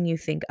anything you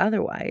think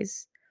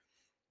otherwise,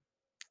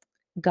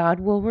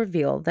 God will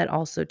reveal that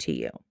also to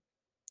you.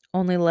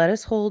 Only let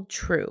us hold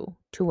true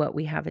to what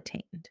we have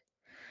attained.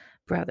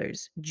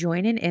 Brothers,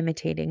 join in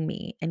imitating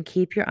me and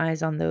keep your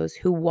eyes on those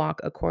who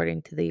walk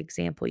according to the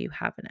example you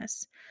have in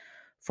us.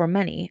 For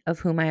many, of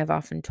whom I have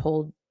often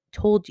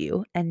told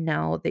you, and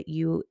now that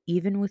you,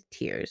 even with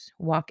tears,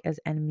 walk as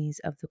enemies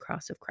of the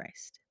cross of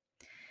Christ.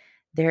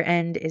 Their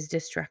end is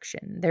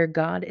destruction. Their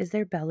God is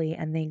their belly,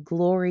 and they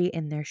glory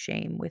in their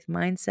shame with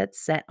mindsets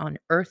set on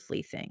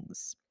earthly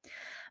things.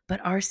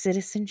 But our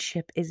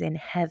citizenship is in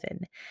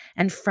heaven,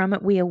 and from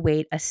it we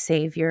await a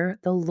Savior,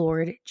 the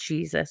Lord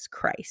Jesus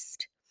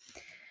Christ.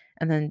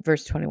 And then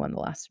verse 21, the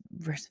last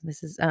verse of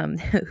this is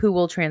who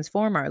will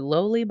transform our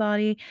lowly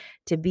body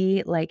to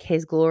be like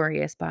his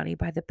glorious body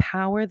by the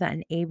power that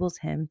enables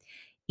him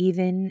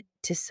even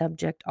to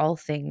subject all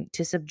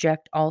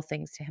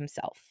things to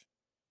himself.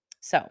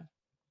 So,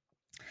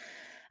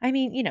 I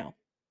mean,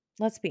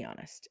 let's be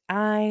honest.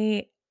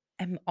 I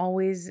am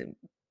always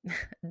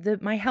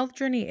my health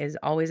journey is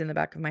always in the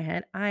back of my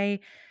head. I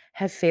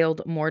have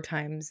failed more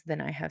times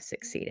than I have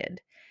succeeded.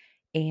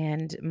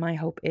 And my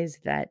hope is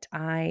that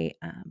I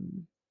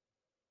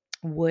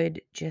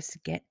would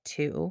just get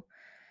to,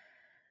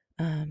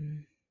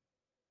 um,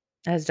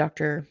 as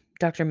Dr.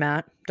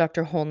 Matt,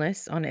 Dr.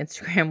 Wholeness on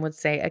Instagram would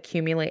say,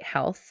 accumulate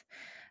health.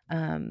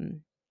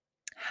 Um,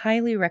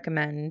 highly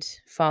recommend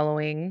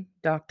following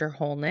Dr.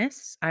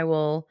 Wholeness. I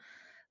will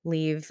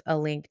leave a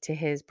link to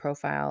his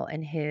profile,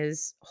 and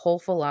his whole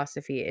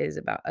philosophy is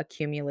about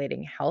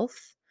accumulating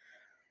health.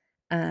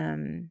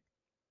 Um,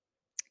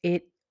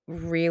 It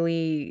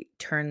really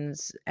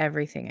turns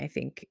everything, I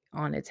think,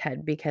 on its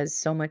head because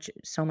so much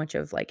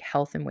of, like,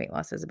 health and weight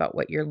loss is about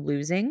what you're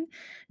losing,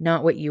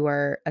 not what you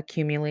are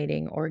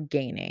accumulating or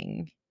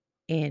gaining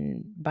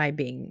in by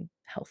being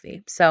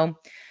healthy. So,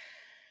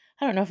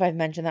 I don't know if I've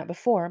mentioned that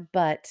before,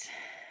 but,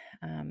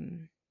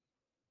 um,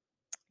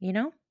 you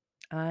know,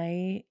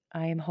 I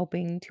am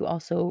hoping to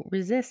also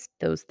resist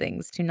those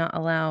things, to not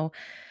allow,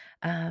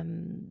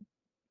 um,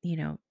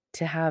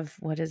 to have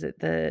what is it?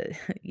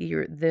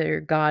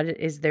 Their God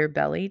is their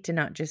belly, to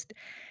not just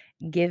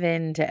give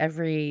in to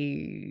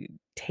every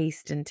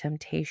taste and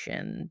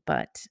temptation,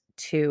 but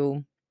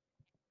to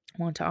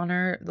want to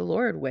honor the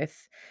Lord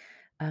with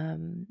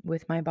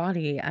my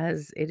body,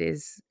 as it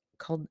is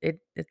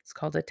it's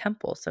called a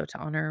temple. So to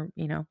honor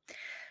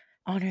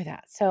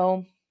that.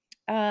 So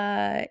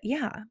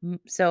yeah.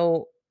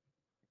 So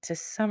to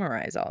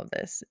summarize all of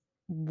this,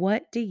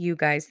 what do you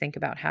guys think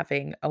about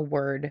having a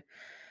word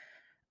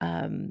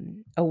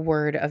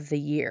of the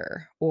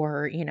year,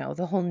 or,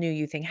 the whole new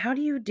you thing? How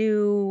do you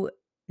do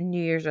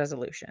New Year's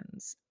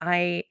resolutions?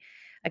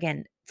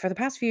 Again, for the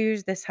past few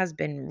years, this has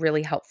been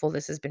really helpful.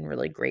 This has been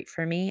really great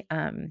for me.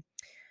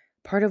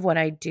 Part of what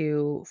I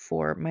do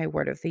for my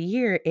word of the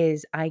year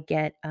is I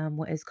get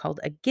what is called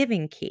a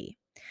giving key.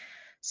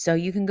 So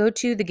you can go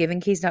to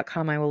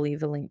thegivingkeys.com. I will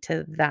leave a link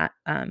to that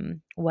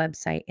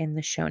website in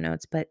the show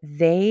notes. But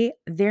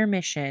their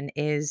mission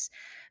is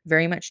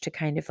very much to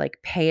kind of like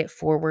pay it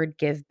forward,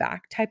 give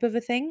back type of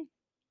a thing.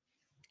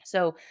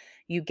 So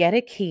you get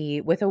a key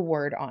with a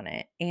word on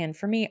it. And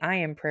for me, I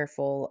am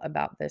prayerful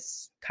about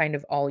this kind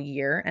of all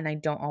year. And I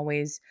don't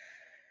always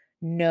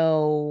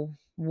know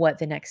what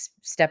the next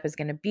step is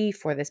going to be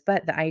for this.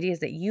 But the idea is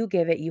that you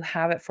give it, you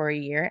have it for a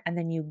year, and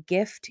then you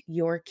gift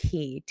your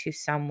key to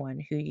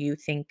someone who you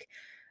think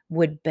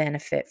would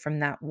benefit from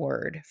that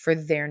word for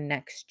their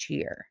next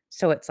year.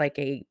 So it's like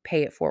a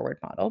pay it forward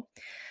model.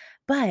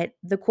 But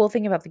the cool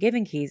thing about the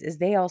Giving Keys is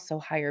they also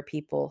hire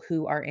people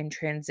who are in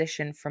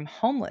transition from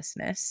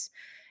homelessness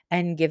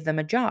and give them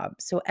a job.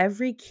 So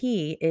every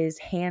key is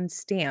hand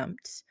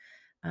stamped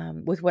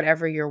with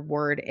whatever your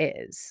word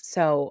is.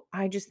 So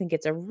I just think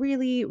it's a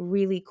really,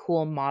 really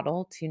cool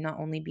model to not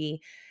only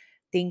be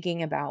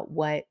thinking about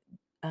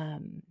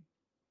um,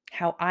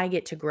 how I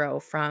get to grow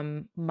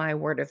from my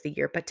word of the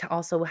year, but to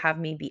also have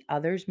me be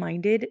others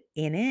minded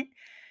in it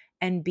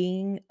and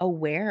being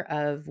aware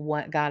of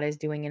what God is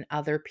doing in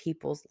other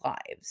people's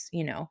lives.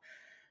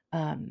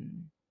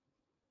 Um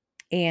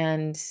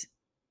and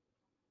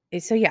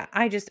so yeah,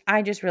 I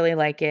just really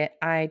like it.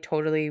 I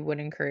totally would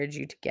encourage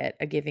you to get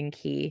a giving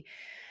key.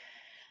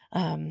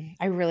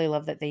 I really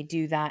love that they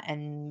do that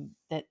and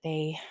that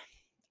they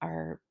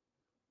are,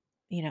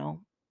 you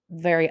know,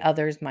 very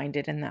others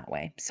minded in that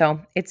way. So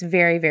it's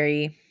very,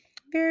 very,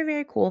 very,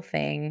 very cool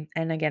thing.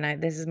 And again,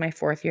 this is my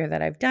fourth year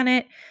that I've done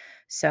it.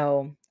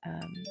 So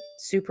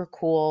super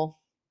cool.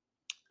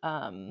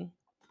 Um,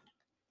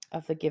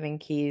 of the Giving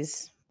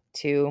Keys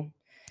to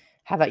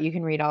have that. You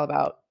can read all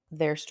about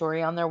their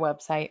story on their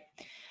website.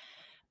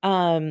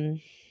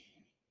 Um,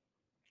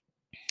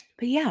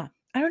 but yeah,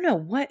 I don't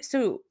know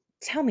so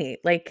tell me,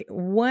 like,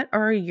 what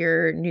are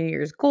your New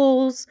Year's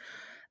goals?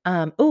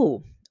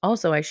 Oh,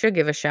 also I should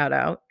give a shout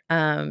out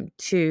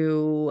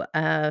to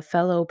a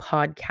fellow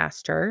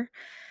podcaster.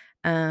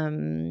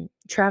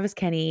 Travis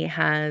Kenny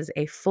has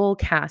a full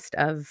cast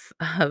of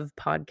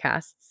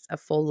podcasts, a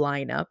full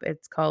lineup.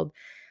 It's called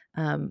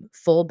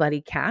Full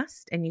Buddy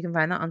Cast, and you can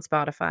find that on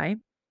Spotify.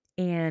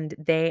 And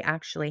they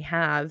actually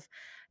have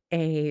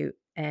a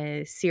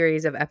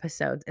series of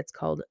episodes. It's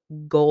called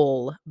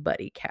Goal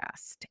Buddy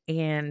Cast,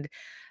 and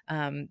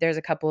there's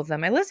a couple of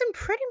them. I listen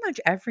pretty much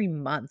every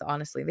month.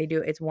 Honestly, they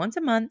do. It's once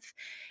a month,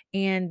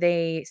 and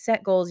they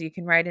set goals. You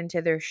can write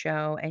into their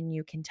show, and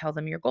you can tell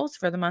them your goals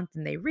for the month,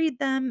 and they read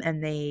them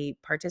and they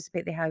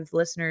participate. They have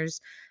listeners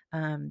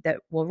that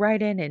will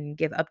write in and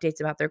give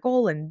updates about their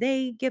goal, and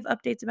they give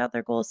updates about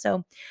their goals.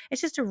 So it's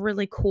just a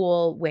really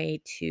cool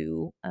way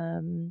to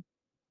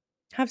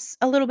have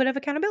a little bit of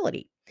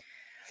accountability.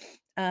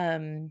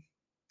 Um,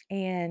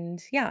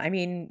 and yeah, I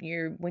mean,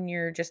 when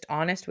you're just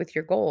honest with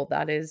your goal,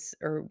 that is,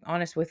 or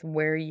honest with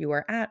where you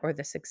are at, or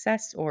the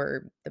success,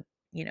 or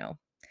you know,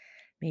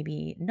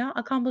 maybe not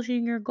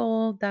accomplishing your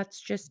goal, that's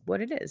just what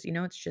it is.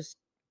 It's just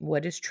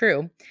what is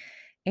true.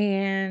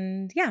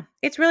 And yeah,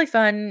 it's really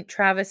fun.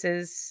 Travis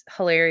is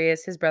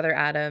hilarious. His brother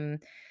Adam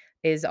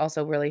is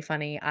also really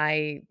funny.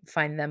 I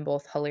find them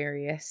both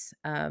hilarious.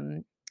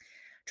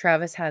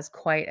 Travis has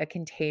quite a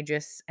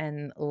contagious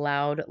and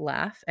loud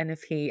laugh, and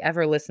if he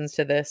ever listens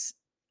to this,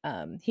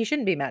 he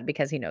shouldn't be mad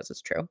because he knows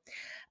it's true.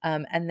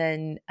 And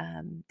then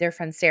their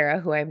friend Sarah,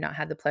 who I have not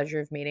had the pleasure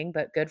of meeting,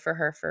 but good for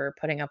her for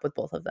putting up with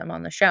both of them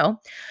on the show.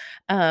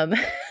 Um,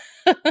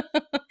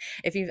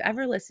 if you've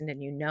ever listened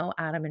and you know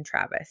Adam and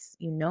Travis,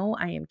 you know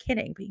I am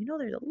kidding, but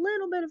there's a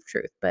little bit of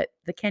truth. But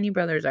the Kenny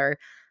brothers are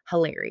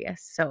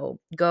hilarious. So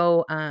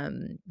go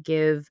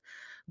give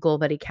Goal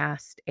Buddy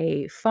Cast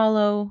a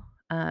follow.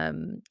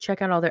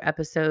 Check out all their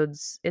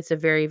episodes. It's a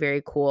very,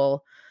 very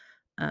cool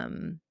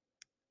um,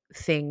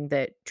 thing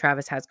that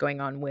Travis has going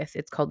on with.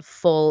 It's called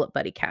Full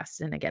Buddy Cast.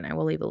 And again, I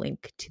will leave a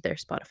link to their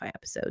Spotify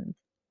episode,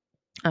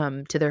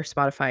 to their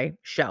Spotify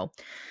show.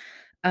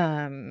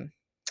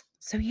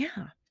 So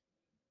yeah,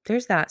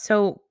 there's that.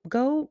 So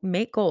go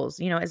make goals.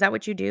 Is that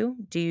what you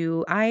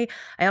do? I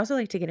also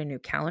like to get a new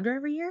calendar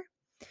every year.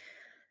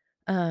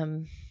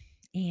 Um,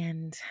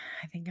 and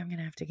I think I'm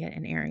gonna have to get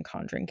an Erin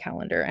Condren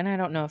calendar. And I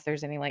don't know if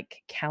there's any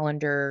like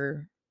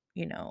calendar,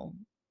 you know,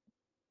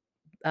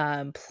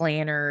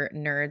 planner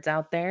nerds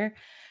out there.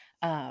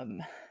 Um,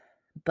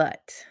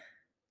 but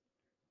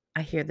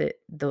I hear that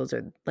those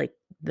are like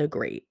the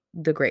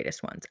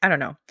greatest ones. I don't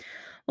know.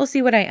 We'll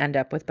see what I end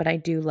up with, but I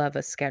do love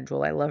a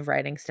schedule. I love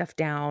writing stuff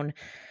down.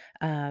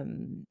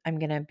 I'm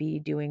going to be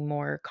doing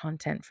more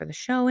content for the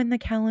show in the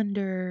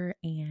calendar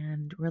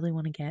and really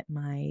want to get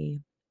my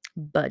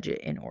budget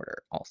in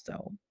order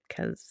also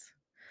because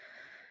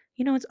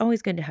it's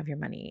always good to have your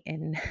money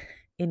in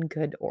in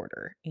good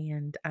order,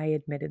 and I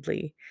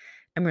admittedly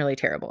am really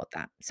terrible at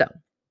that. So,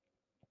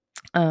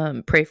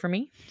 pray for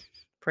me.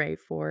 pray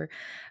for,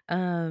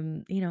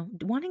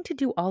 wanting to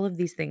do all of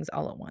these things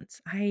all at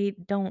once. I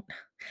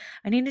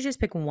need to just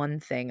pick one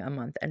thing a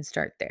month and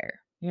start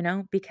there,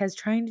 because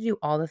trying to do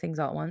all the things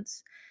all at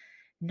once,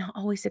 not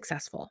always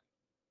successful,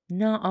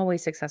 not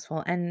always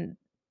successful. And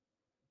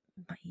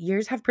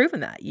years have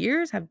proven that.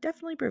 Years have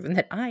definitely proven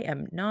that I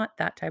am not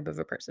that type of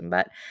a person.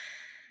 But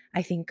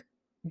I think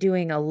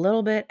doing a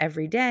little bit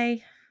every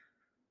day,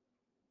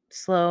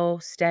 slow,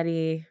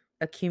 steady,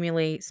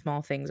 accumulate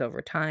small things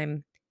over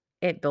time,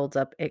 it builds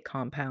up, it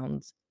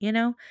compounds, I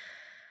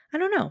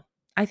don't know.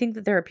 I think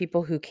that there are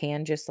people who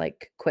can just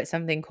like quit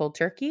something cold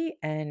turkey,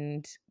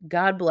 and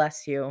God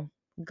bless you.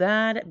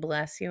 God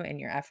bless you in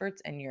your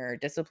efforts and your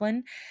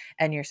discipline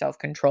and your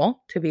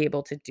self-control to be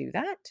able to do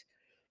that.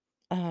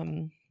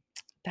 Um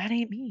that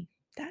ain't me.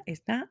 That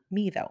is not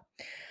me though.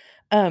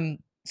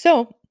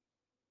 So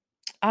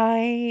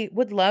I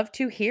would love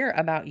to hear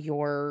about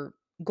your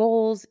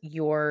goals,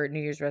 your New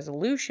Year's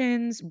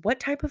resolutions. What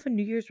type of a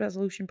New Year's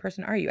resolution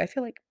person are you? I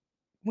feel like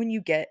when you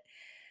get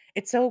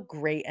it's so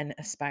great and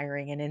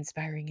aspiring and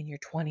inspiring in your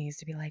 20s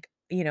to be like,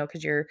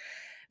 because you're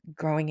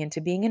growing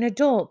into being an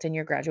adult and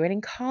you're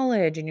graduating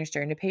college and you're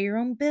starting to pay your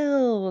own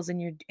bills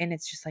and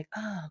it's just like,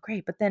 oh,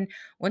 great. But then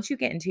once you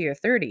get into your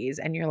 30s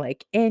and you're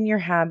like in your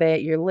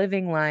habit, you're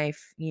living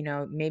life,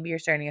 maybe you're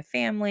starting a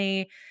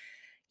family,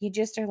 you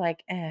just are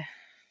like,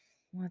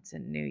 what's a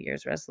New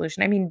Year's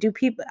resolution? I mean,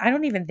 I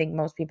don't even think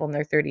most people in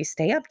their 30s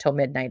stay up till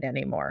midnight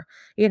anymore.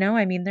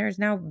 I mean, there's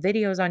now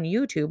videos on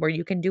YouTube where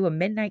you can do a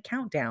midnight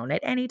countdown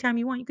at any time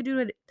you want. You could do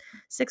it at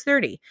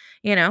 6:30.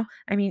 I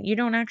mean, you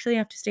don't actually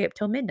have to stay up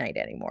till midnight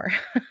anymore.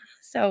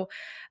 So,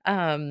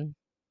 um,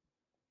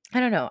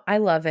 I don't know. I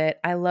love it.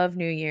 I love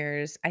New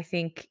Year's. I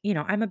think,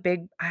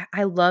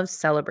 I love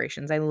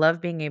celebrations. I love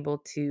being able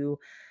to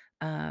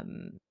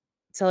um,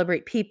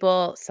 celebrate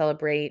people,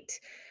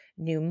 celebrate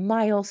new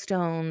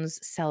milestones,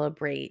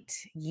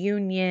 celebrate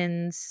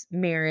unions,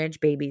 marriage,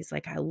 babies.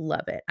 Like I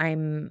love it.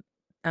 Um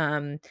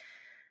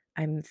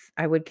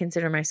I would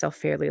consider myself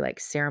fairly like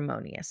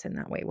ceremonious in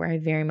that way where I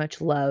very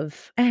much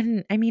love,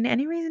 and I mean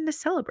any reason to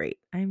celebrate.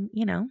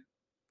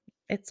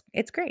 It's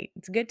great.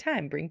 It's a good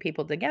time. Bring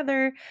people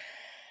together,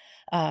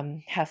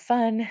 have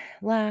fun,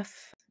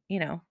 laugh,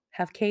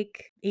 have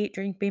cake, eat,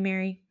 drink, be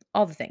merry,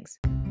 all the things.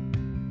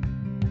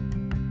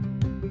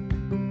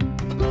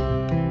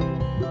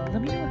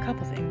 Let me know a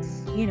couple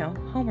things,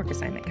 homework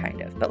assignment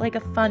kind of, but like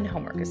a fun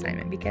homework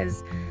assignment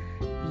because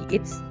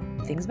it's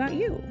things about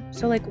you.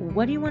 So like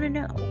what do you want to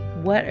know?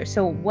 What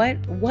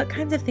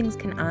kinds of things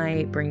can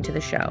I bring to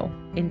the show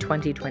in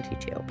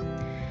 2022?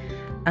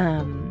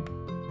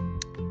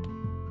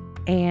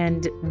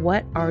 And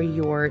what are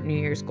your New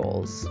Year's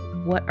goals?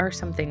 What are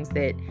some things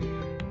that,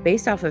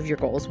 based off of your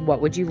goals, what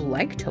would you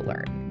like to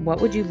learn? What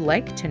would you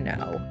like to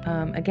know?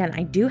 Again,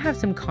 I do have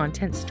some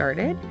content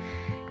started,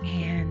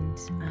 and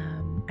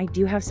I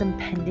do have some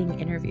pending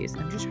interviews.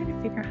 I'm just trying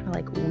to figure out how to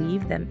like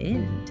weave them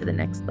in to the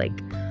next, like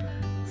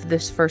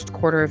this first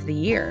quarter of the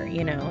year,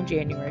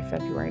 January,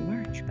 February,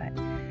 March. But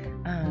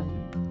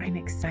I'm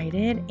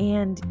excited.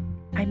 And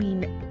I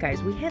mean,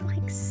 guys, we had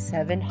like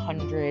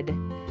 700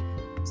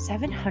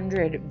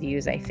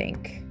 views, I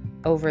think,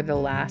 over the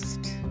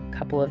last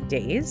couple of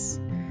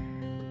days.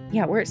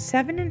 Yeah, we're at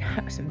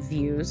some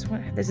views.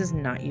 This is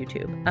not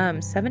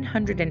YouTube.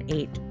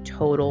 708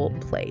 total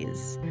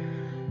plays.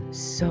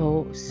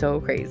 So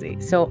crazy.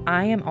 So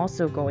I am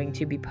also going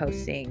to be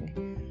posting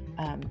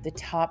the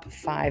top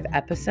 5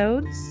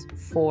 episodes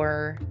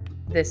for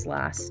this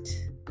last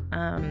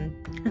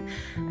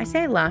I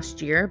say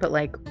last year, but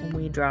like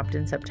we dropped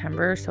in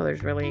September, so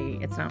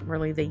it's not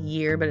really the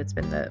year, but it's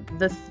been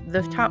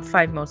the top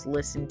 5 most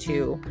listened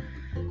to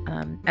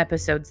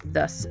episodes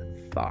thus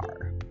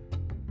far.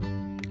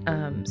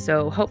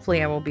 So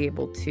hopefully I will be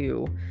able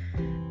to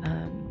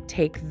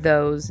take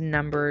those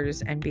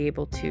numbers and be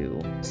able to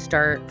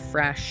start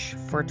fresh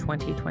for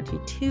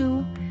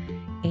 2022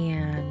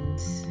 and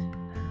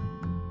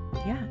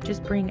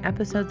just bring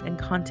episodes and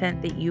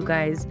content that you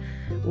guys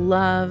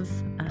love.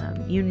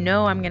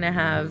 I'm going to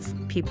have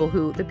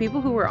the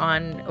people who were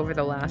on over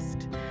the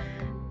last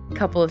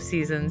couple of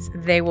seasons,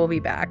 they will be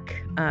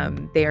back.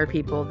 They are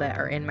people that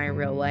are in my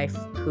real life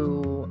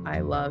who I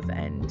love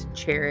and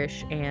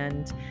cherish,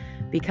 and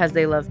because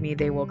they love me,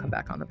 they will come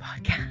back on the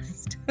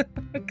podcast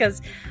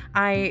because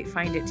I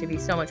find it to be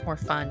so much more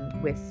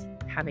fun with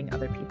having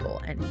other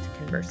people and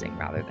conversing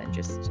rather than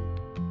just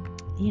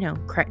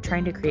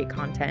trying to create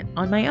content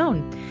on my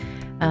own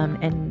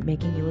and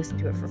making you listen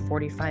to it for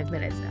 45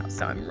 minutes now.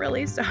 So I'm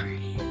really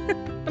sorry.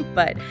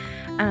 But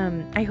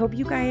I hope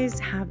you guys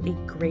have a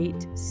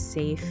great,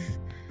 safe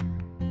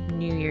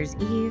New Year's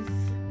Eve.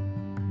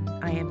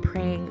 I am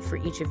praying for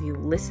each of you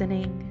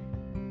listening.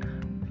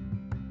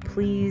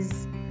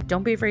 Please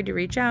don't be afraid to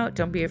reach out.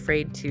 Don't be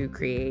afraid to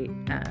create,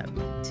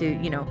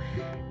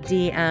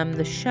 DM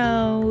the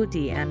show,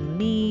 DM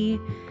me,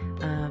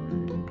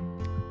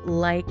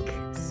 like,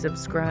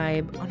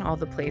 subscribe on all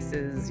the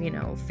places,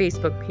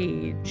 Facebook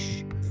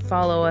page,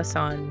 follow us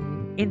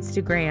on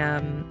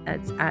Instagram.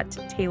 It's at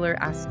Taylor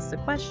Asks a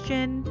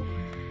Question.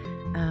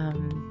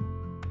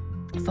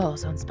 follow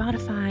us on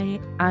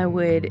Spotify. I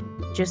would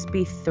just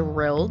be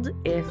thrilled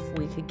if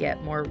we could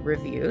get more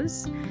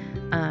reviews.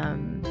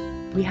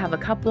 We have a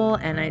couple,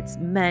 and it's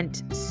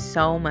meant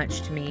so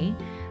much to me,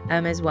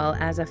 as well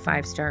as a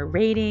 5-star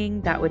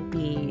rating. That would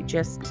be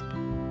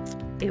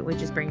it would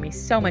just bring me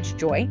so much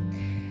joy.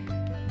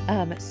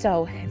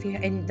 So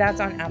and that's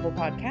on Apple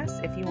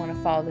Podcasts. If you want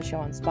to follow the show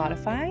on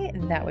Spotify,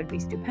 that would be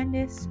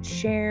stupendous.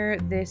 Share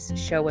this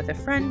show with a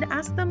friend.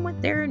 Ask them what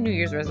their New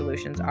Year's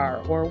resolutions are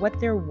or what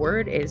their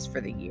word is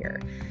for the year.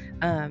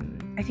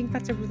 I think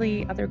that's a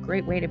really other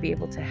great way to be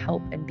able to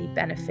help and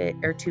benefit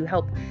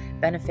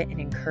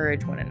and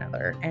encourage one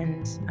another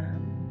and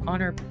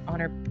honor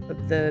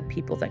the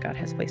people that God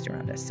has placed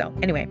around us. So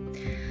anyway,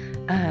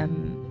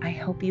 I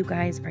hope you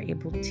guys are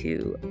able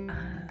to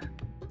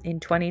in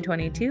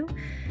 2022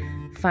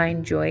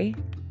 find joy,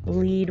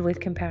 lead with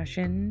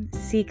compassion,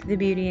 seek the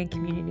beauty in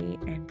community,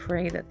 and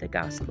pray that the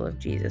gospel of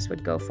Jesus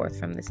would go forth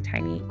from this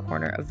tiny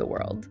corner of the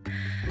world.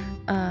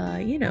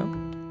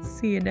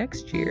 See you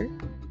next year.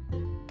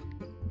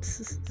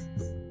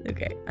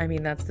 Okay, I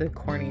mean, that's the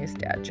corniest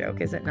dad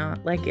joke, is it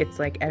not? Like, it's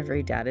like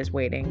every dad is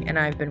waiting, and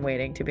I've been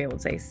waiting to be able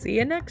to say, see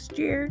you next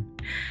year.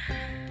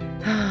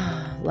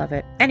 Love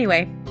it.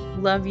 Anyway,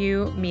 love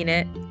you, mean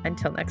it.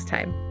 Until next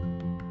time.